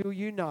until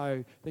you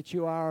know that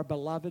you are a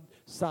beloved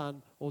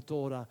son or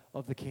daughter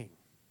of the King.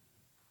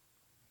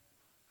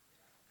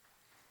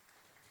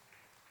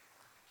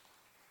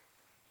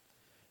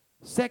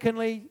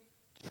 Secondly,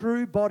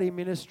 true body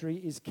ministry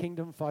is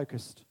kingdom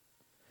focused.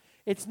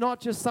 It's not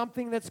just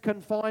something that's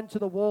confined to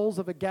the walls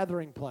of a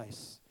gathering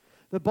place.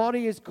 The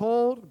body of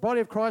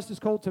Christ is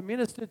called to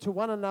minister to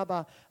one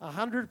another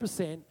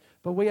 100%,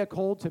 but we are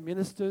called to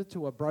minister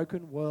to a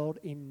broken world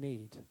in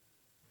need.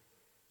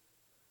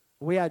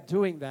 We are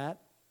doing that,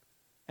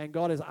 and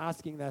God is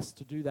asking us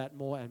to do that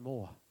more and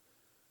more.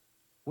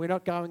 We're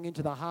not going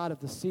into the heart of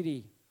the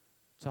city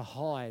to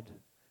hide.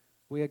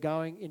 We are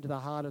going into the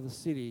heart of the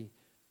city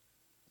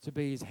to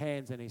be His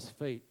hands and His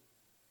feet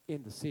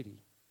in the city.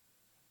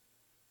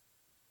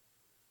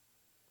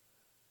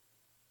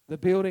 The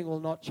building will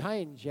not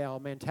change our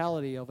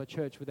mentality of a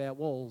church without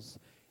walls.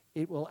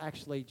 It will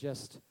actually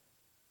just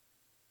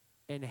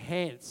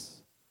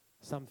enhance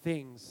some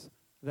things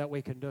that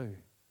we can do.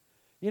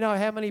 You know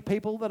how many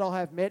people that I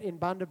have met in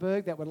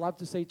Bundaberg that would love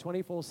to see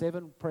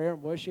 24/7 prayer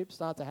and worship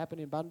start to happen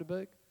in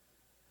Bundaberg?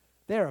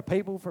 There are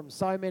people from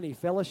so many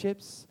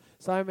fellowships,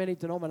 so many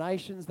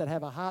denominations that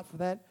have a heart for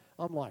that.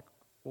 I'm like,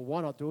 well,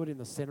 why not do it in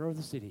the center of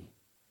the city?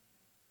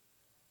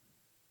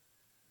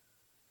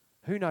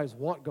 Who knows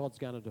what God's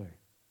going to do?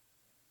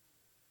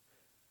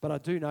 But I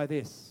do know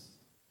this.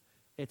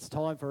 It's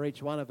time for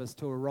each one of us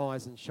to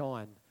arise and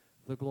shine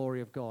the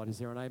glory of God. Is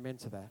there an amen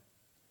to that?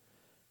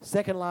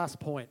 Second last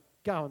point.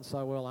 Going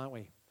so well, aren't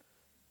we?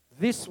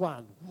 This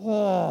one.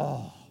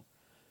 Whoa.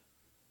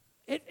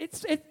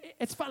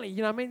 It's funny,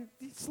 you know, I mean,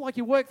 it's like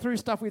you work through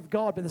stuff with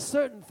God, but there's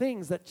certain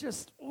things that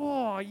just,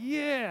 oh,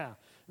 yeah.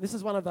 This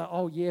is one of the,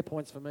 oh, yeah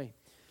points for me.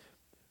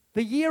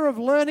 The year of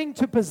learning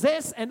to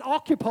possess and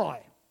occupy.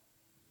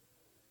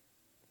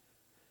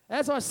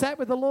 As I sat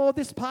with the Lord,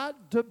 this part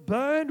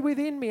burned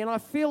within me, and I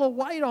feel a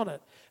weight on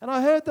it. And I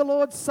heard the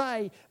Lord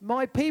say,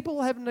 my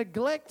people have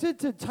neglected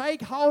to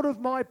take hold of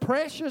my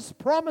precious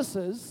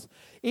promises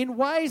in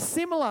ways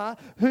similar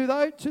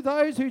to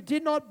those who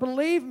did not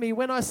believe me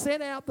when I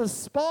sent out the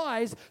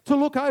spies to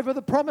look over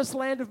the promised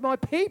land of my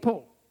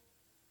people.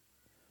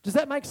 Does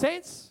that make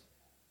sense?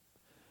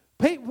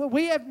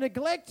 We have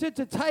neglected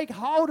to take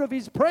hold of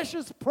His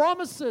precious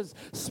promises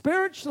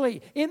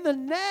spiritually in the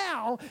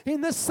now, in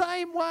the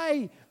same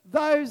way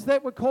those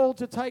that were called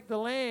to take the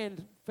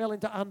land fell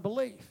into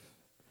unbelief.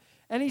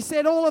 And He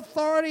said, all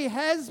authority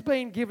has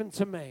been given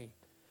to me.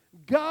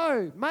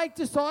 Go, make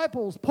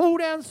disciples, pull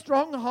down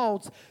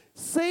strongholds,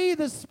 see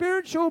the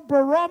spiritual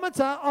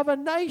barometer of a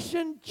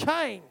nation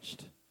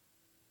changed.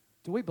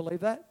 Do we believe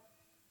that?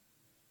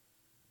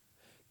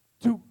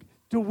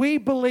 Do we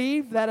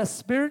believe that a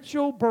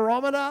spiritual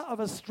barometer of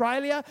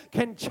Australia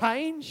can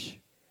change?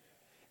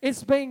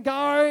 It's been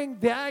going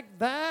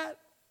that.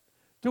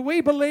 Do we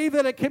believe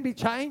that it can be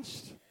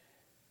changed?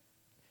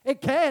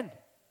 It can.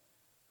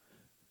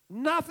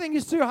 Nothing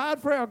is too hard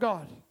for our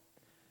God.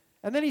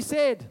 And then He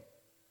said,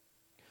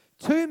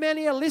 too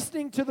many are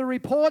listening to the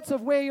reports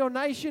of where your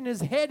nation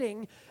is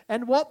heading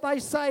and what they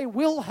say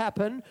will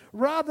happen,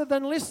 rather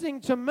than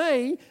listening to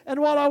me and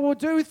what I will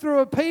do through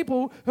a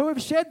people who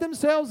have shed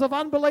themselves of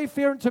unbelief,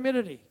 fear, and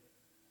timidity.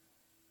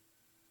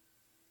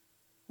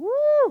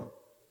 Woo!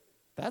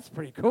 That's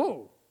pretty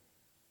cool.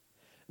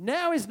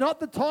 Now is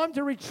not the time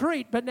to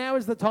retreat, but now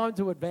is the time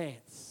to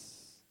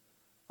advance.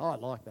 Oh, I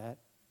like that.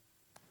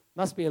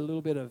 Must be a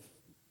little bit of,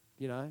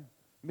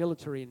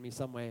 military in me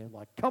somewhere.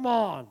 Like, come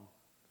on.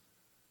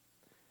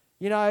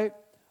 You know,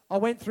 I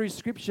went through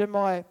Scripture.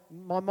 My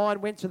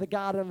mind went to the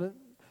Garden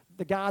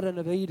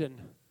of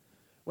Eden,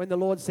 when the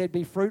Lord said,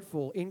 "Be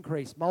fruitful,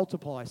 increase,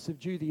 multiply,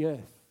 subdue the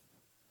earth."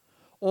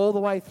 All the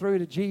way through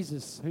to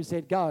Jesus, who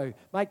said, "Go,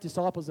 make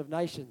disciples of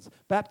nations,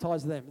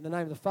 baptize them in the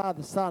name of the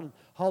Father, Son,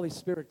 Holy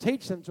Spirit,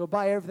 teach them to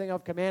obey everything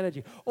I've commanded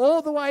you."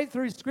 All the way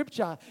through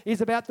Scripture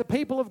is about the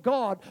people of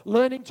God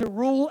learning to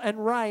rule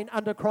and reign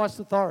under Christ's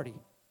authority.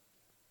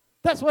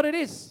 That's what it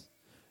is.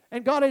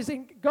 And God is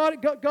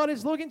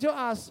looking to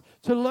us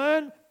to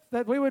learn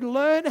that we would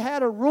learn how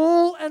to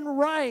rule and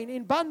reign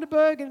in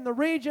Bundaberg, in the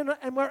region,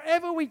 and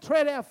wherever we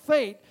tread our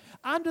feet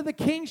under the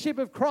kingship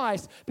of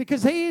Christ,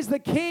 because He is the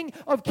King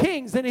of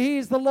kings and He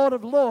is the Lord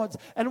of lords.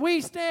 And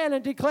we stand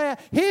and declare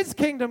His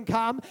kingdom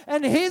come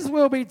and His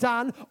will be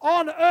done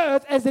on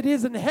earth as it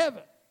is in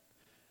heaven.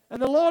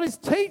 And the Lord is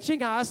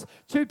teaching us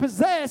to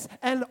possess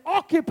and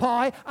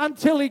occupy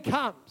until He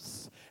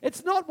comes.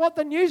 It's not what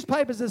the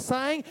newspapers are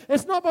saying.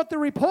 It's not what the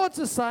reports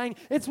are saying.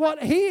 It's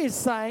what He is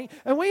saying.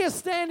 And we are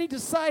standing to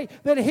say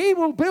that He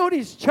will build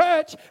His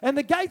church and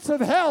the gates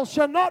of hell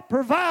shall not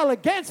prevail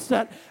against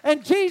it.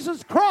 And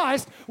Jesus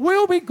Christ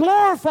will be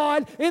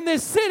glorified in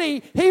this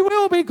city. He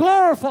will be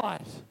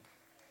glorified.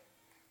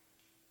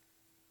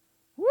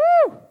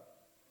 Woo!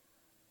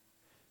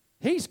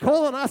 He's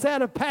calling us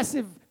out of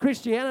passive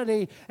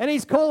Christianity and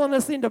He's calling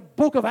us into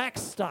Book of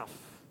Acts stuff.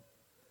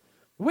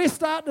 We're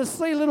starting to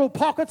see little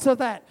pockets of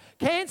that.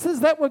 Cancers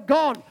that were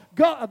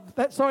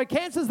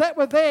cancers that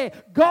were there,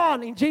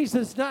 gone in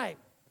Jesus' name.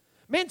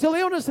 Mental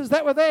illnesses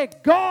that were there,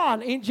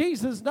 gone in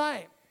Jesus'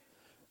 name.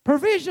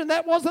 Provision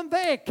that wasn't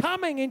there,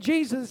 coming in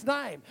Jesus'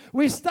 name.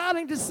 We're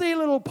starting to see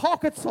little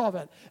pockets of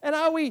it. And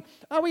are we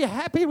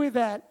happy with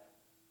that?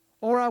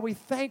 Or are we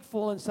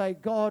thankful and say,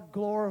 God,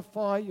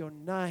 glorify your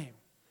name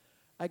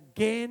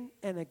again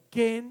and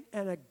again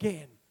and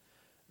again?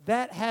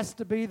 That has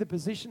to be the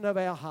position of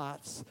our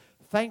hearts.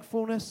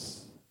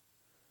 Thankfulness,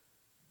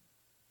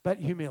 but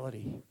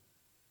humility.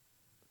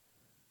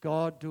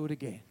 God, do it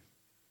again.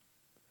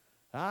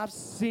 I've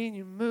seen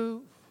you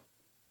move.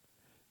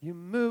 You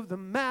move the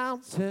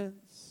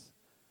mountains,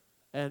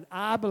 and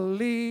I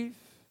believe.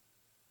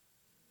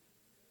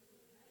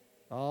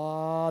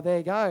 Oh, there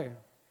you go.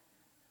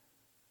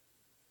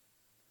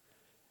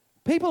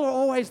 People are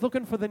always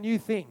looking for the new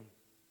thing.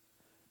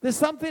 There's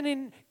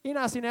something in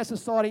us, in our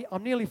society.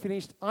 I'm nearly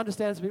finished. I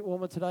understand it's a bit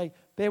warmer today.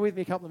 Bear with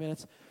me a couple of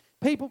minutes.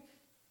 People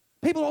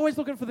are always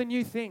looking for the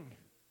new thing.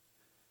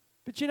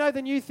 But you know,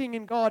 the new thing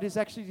in God is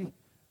actually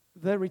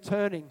the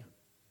returning.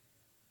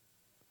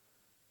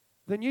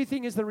 The new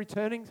thing is the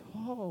returning.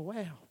 Oh,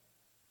 wow.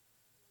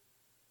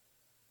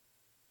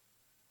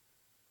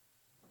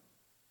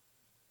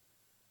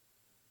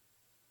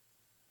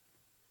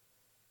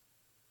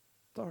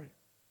 Sorry.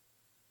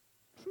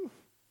 Whew.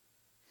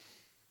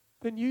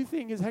 The new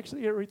thing is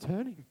actually a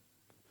returning.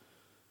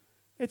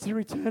 It's a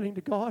returning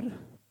to God.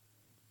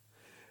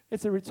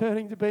 It's a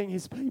returning to being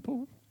His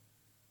people.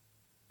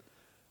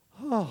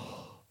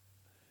 Oh,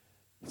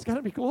 it's going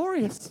to be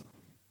glorious.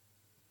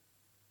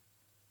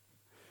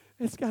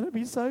 It's going to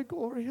be so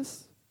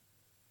glorious.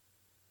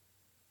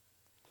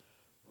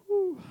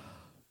 Whew.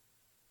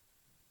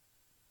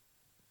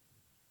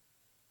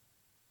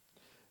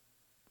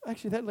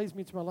 Actually, that leads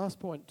me to my last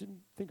point.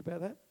 Didn't think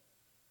about that.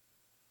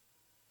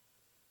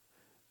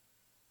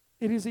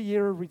 It is a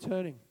year of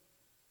returning.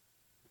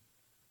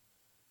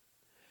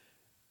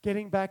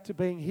 Getting back to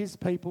being His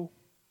people,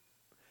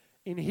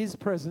 in His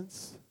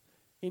presence,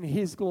 in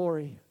His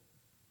glory.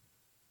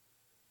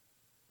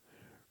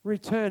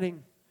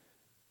 Returning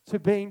to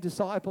being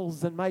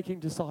disciples and making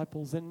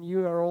disciples, and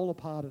you are all a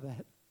part of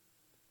that.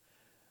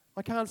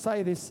 I can't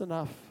say this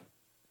enough.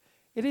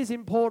 It is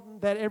important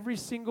that every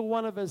single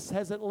one of us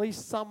has at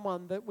least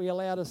someone that we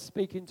allow to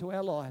speak into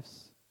our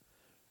lives,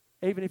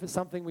 even if it's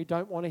something we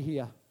don't want to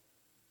hear.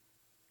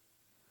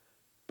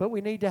 But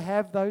we need to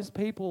have those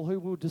people who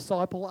will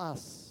disciple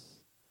us.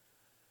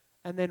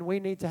 And then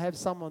we need to have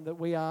someone that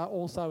we are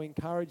also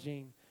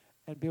encouraging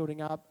and building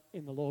up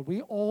in the Lord.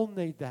 We all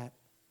need that.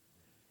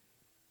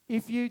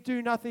 If you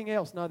do nothing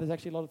else, no, there's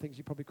actually a lot of things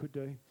you probably could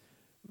do.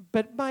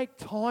 But make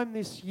time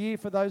this year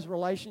for those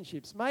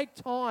relationships. Make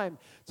time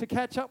to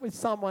catch up with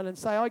someone and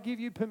say, I give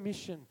you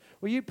permission.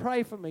 Will you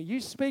pray for me? You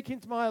speak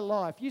into my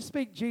life. You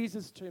speak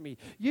Jesus to me.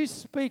 You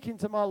speak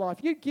into my life.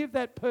 You give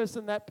that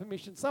person that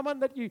permission. Someone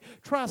that you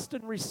trust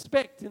and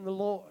respect in the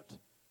Lord.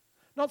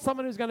 Not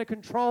someone who's going to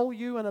control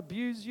you and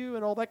abuse you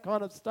and all that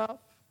kind of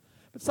stuff.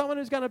 But someone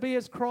who's going to be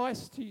as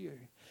Christ to you.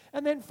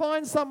 And then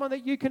find someone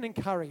that you can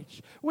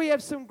encourage. We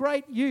have some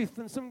great youth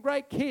and some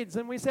great kids,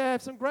 and we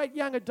have some great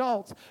young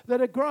adults that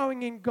are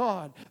growing in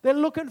God. They're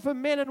looking for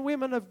men and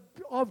women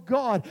of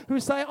God who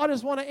say, I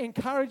just want to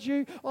encourage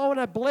you. I want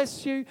to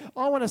bless you.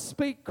 I want to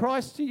speak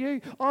Christ to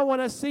you. I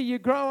want to see you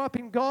grow up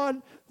in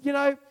God. You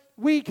know,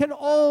 we can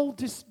all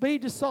just be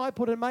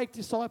discipled and make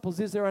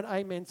disciples. Is there an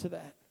amen to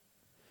that?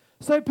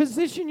 So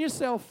position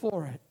yourself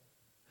for it.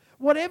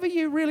 Whatever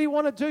you really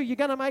want to do, you're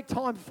going to make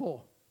time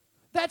for.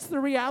 That's the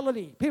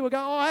reality. People go,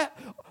 I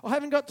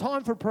haven't got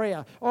time for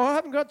prayer, or I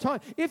haven't got time.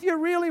 If you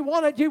really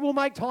want it, you will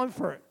make time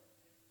for it.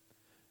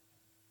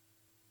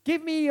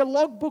 Give me a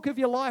logbook of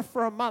your life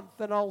for a month,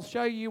 and I'll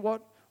show you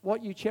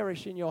what you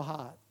cherish in your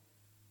heart.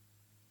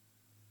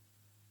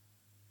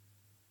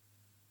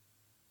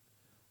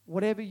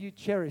 Whatever you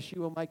cherish,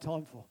 you will make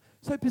time for.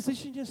 So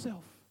position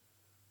yourself.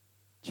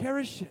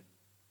 Cherish it.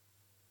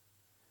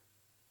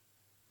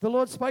 The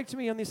Lord spoke to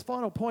me on this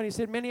final point. He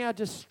said, many are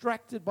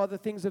distracted by the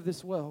things of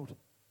this world.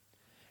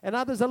 And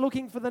others are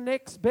looking for the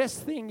next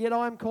best thing, yet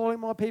I am calling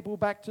my people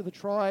back to the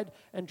tried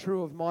and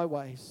true of my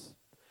ways.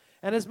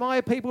 And as my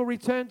people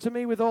return to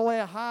me with all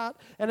their heart,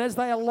 and as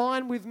they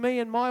align with me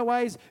and my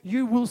ways,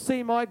 you will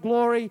see my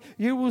glory,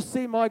 you will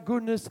see my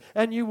goodness,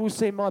 and you will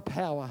see my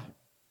power.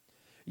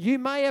 You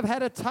may have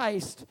had a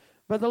taste,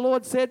 but the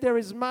Lord said there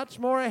is much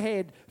more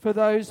ahead for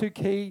those who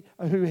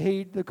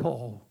heed the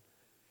call.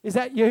 Is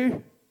that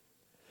you?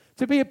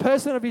 To be a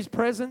person of His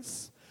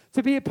presence,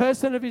 to be a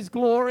person of His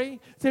glory,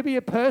 to be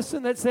a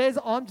person that says,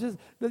 "I'm just,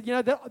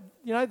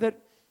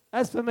 that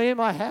as for me and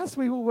my house,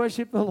 we will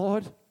worship the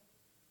Lord."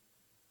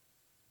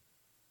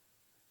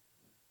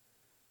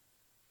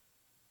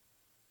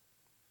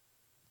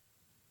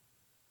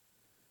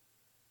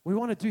 We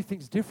want to do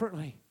things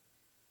differently.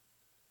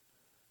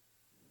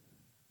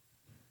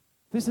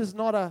 This is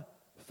not a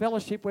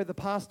fellowship where the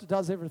pastor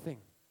does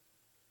everything.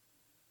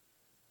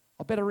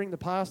 I better ring the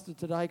pastor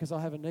today because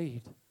I have a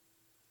need.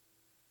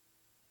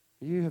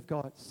 You have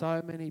got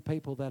so many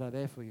people that are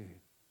there for you.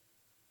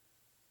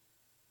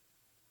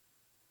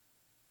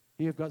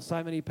 You have got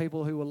so many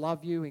people who will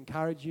love you,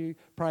 encourage you,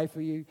 pray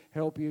for you,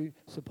 help you,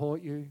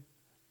 support you.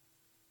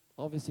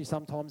 Obviously,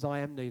 sometimes I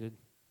am needed.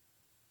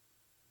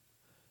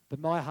 But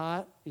my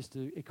heart is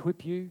to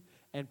equip you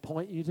and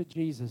point you to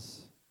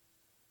Jesus,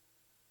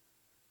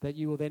 that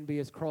you will then be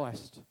as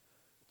Christ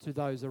to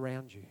those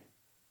around you.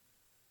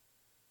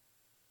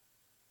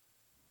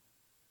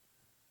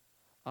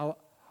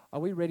 Are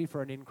we ready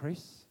for an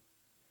increase?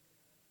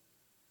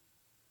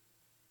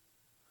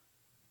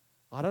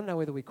 I don't know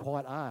whether we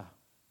quite are.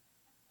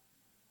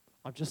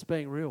 I'm just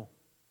being real.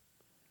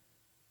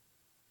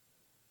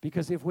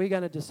 Because if we're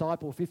going to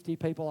disciple 50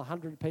 people,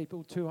 100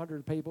 people,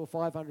 200 people,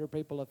 500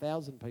 people,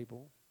 1,000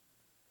 people,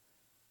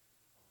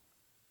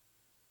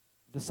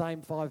 the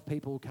same 5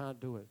 people can't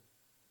do it.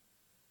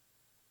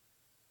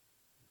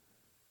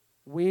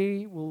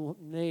 We will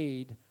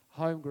need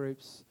home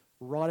groups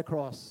right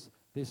across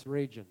this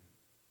region.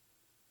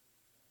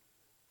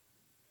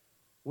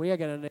 We are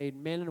going to need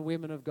men and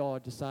women of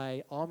God to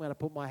say, I'm going to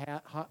put my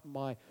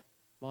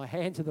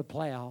hand to the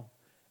plow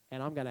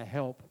and I'm going to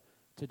help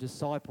to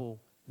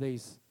disciple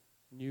these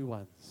new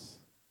ones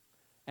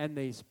and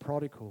these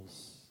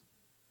prodigals.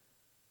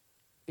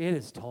 It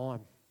is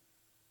time.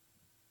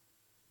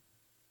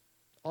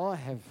 I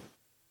have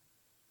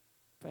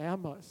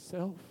found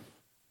myself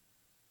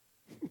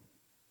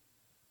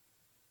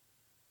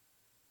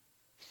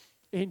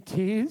in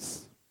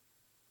tears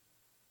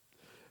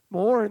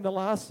more in the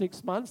last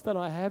 6 months than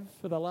I have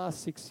for the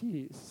last 6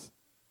 years.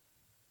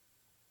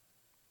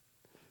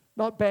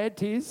 Not bad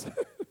tears,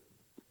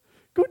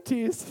 good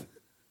tears.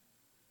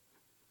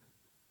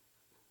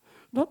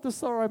 Not the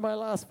sorrow may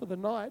last for the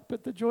night,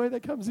 but the joy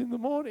that comes in the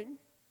morning.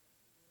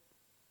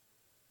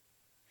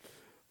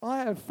 I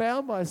have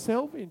found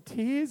myself in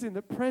tears in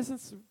the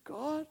presence of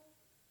God.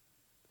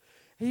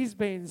 He's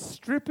been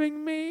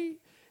stripping me.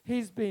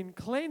 He's been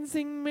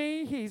cleansing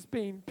me. He's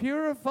been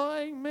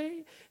purifying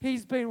me.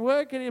 He's been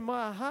working in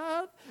my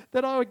heart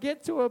that I would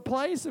get to a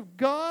place of,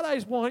 God, I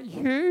want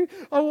you.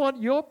 I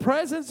want your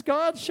presence,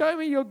 God. Show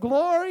me your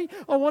glory.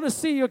 I want to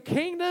see your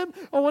kingdom.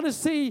 I want to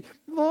see,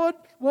 Lord,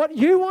 what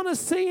you want to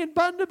see in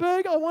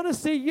Bundaberg. I want to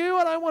see you.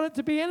 I don't want it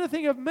to be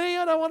anything of me.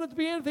 I don't want it to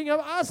be anything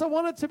of us. I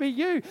want it to be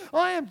you.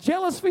 I am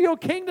jealous for your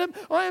kingdom.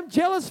 I am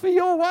jealous for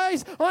your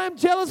ways. I am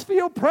jealous for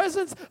your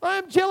presence. I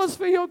am jealous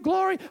for your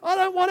glory. I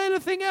don't want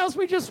anything else.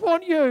 We just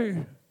want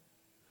you.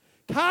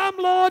 Come,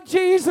 Lord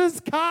Jesus,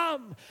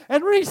 come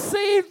and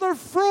receive the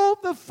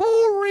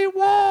full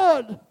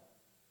reward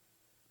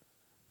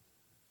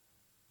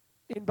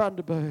in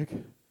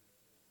Bundaberg,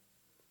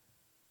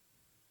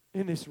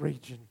 in this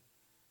region.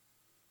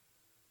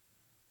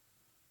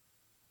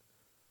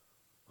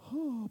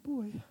 Oh,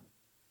 boy.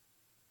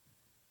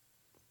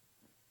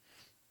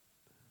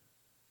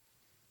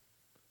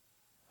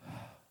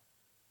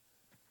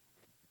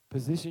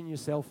 Position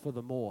yourself for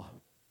the more.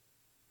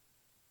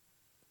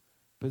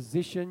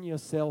 Position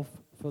yourself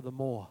for the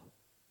more.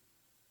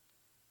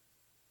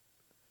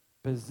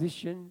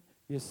 Position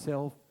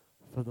yourself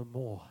for the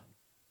more.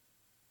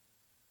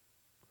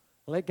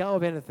 Let go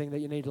of anything that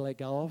you need to let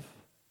go of.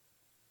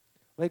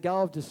 Let go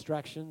of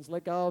distractions.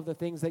 Let go of the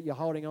things that you're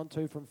holding on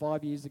to from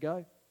 5 years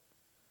ago,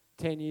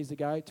 10 years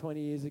ago,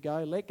 20 years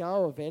ago. Let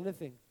go of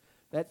anything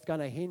that's going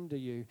to hinder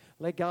you.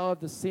 Let go of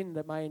the sin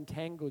that may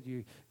entangle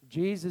you.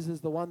 Jesus is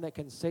the one that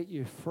can set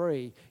you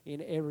free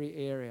in every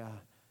area.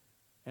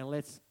 And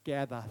let's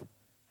gather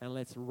and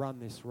let's run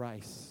this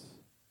race.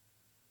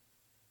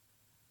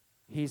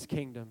 His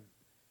kingdom,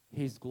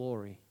 His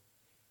glory,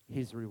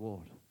 His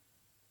reward.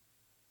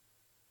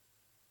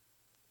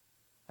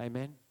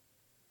 Amen.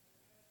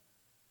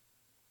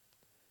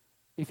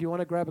 If you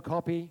want to grab a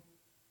copy,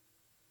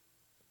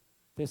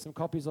 there's some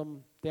copies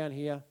on down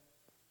here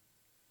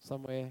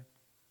somewhere.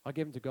 I'll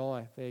give them to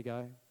Guy. There you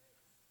go.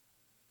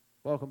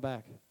 Welcome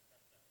back.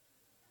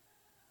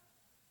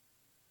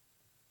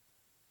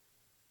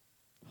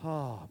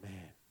 Oh,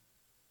 man.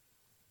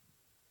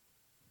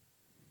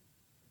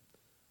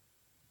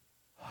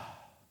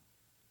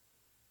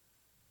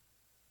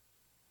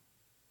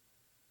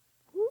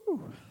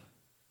 Woo.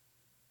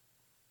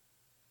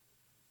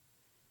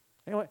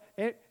 Anyone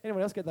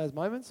else get those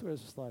moments where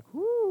it's just like,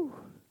 whoo?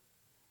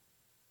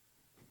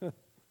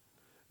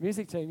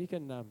 Music team, you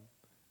can,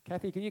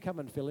 Kathy, can you come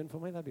and fill in for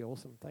me? That'd be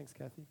awesome. Thanks,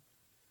 Kathy.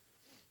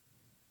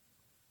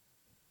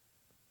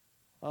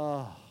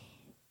 Oh.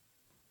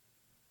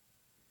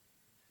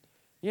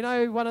 You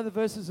know, one of the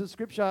verses of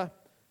Scripture,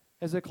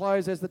 as a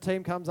close, as the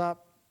team comes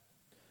up,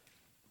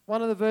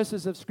 one of the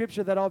verses of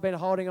Scripture that I've been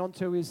holding on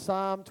to is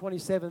Psalm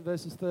 27,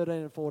 verses 13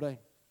 and 14.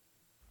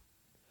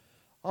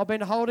 I've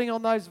been holding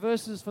on those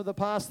verses for the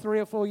past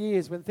 3 or 4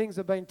 years when things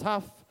have been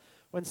tough,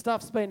 when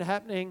stuff's been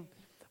happening.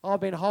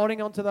 I've been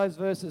holding on to those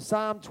verses.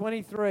 Psalm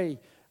 23,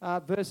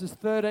 verses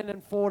 13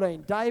 and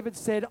 14. David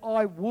said,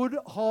 I would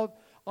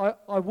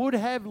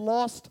have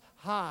lost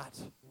heart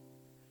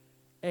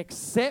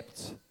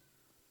except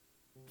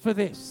for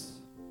this.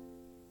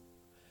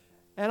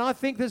 And I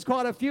think there's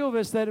quite a few of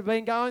us that have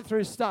been going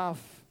through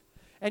stuff,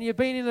 and you've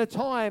been in a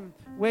time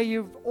where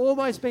you've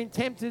almost been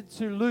tempted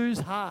to lose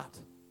heart.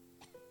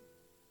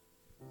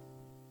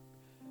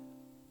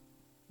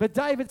 But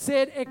David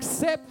said,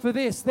 except for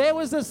this. There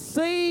was a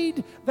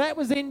seed that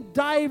was in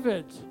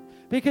David,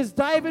 because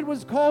David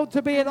was called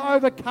to be an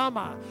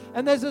overcomer.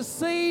 And there's a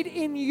seed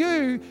in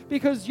you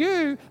because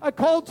you are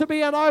called to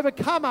be an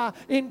overcomer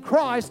in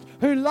Christ,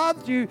 who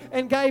loved you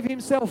and gave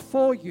himself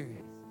for you.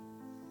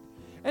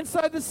 And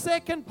so the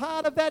second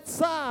part of that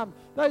psalm,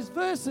 those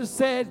verses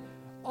said,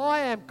 I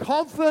am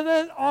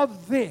confident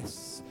of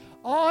this.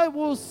 I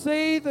will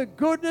see the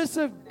goodness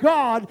of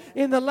God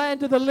in the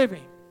land of the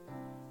living.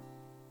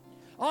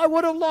 I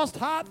would have lost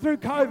heart through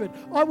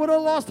COVID. I would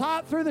have lost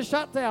heart through the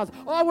shutdowns.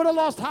 I would have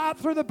lost heart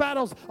through the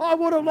battles. I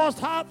would have lost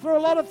heart through a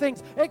lot of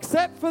things,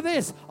 except for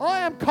this. I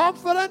am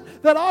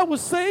confident that I will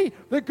see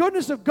the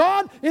goodness of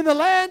God in the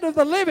land of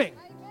the living.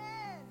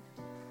 Amen.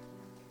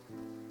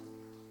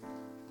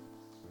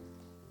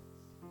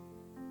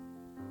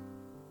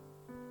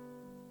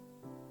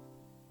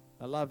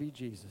 I love you,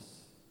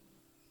 Jesus.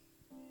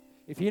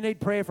 If you need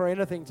prayer for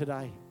anything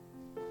today,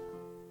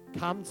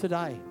 come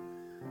today.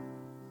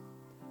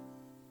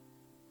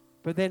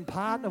 But then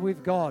partner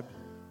with God.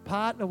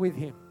 Partner with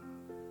Him.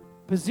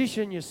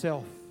 Position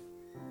yourself.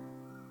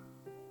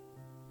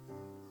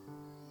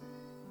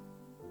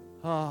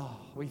 Oh,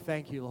 we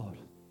thank you, Lord.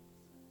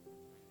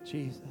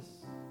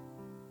 Jesus.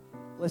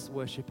 Let's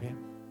worship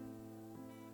Him.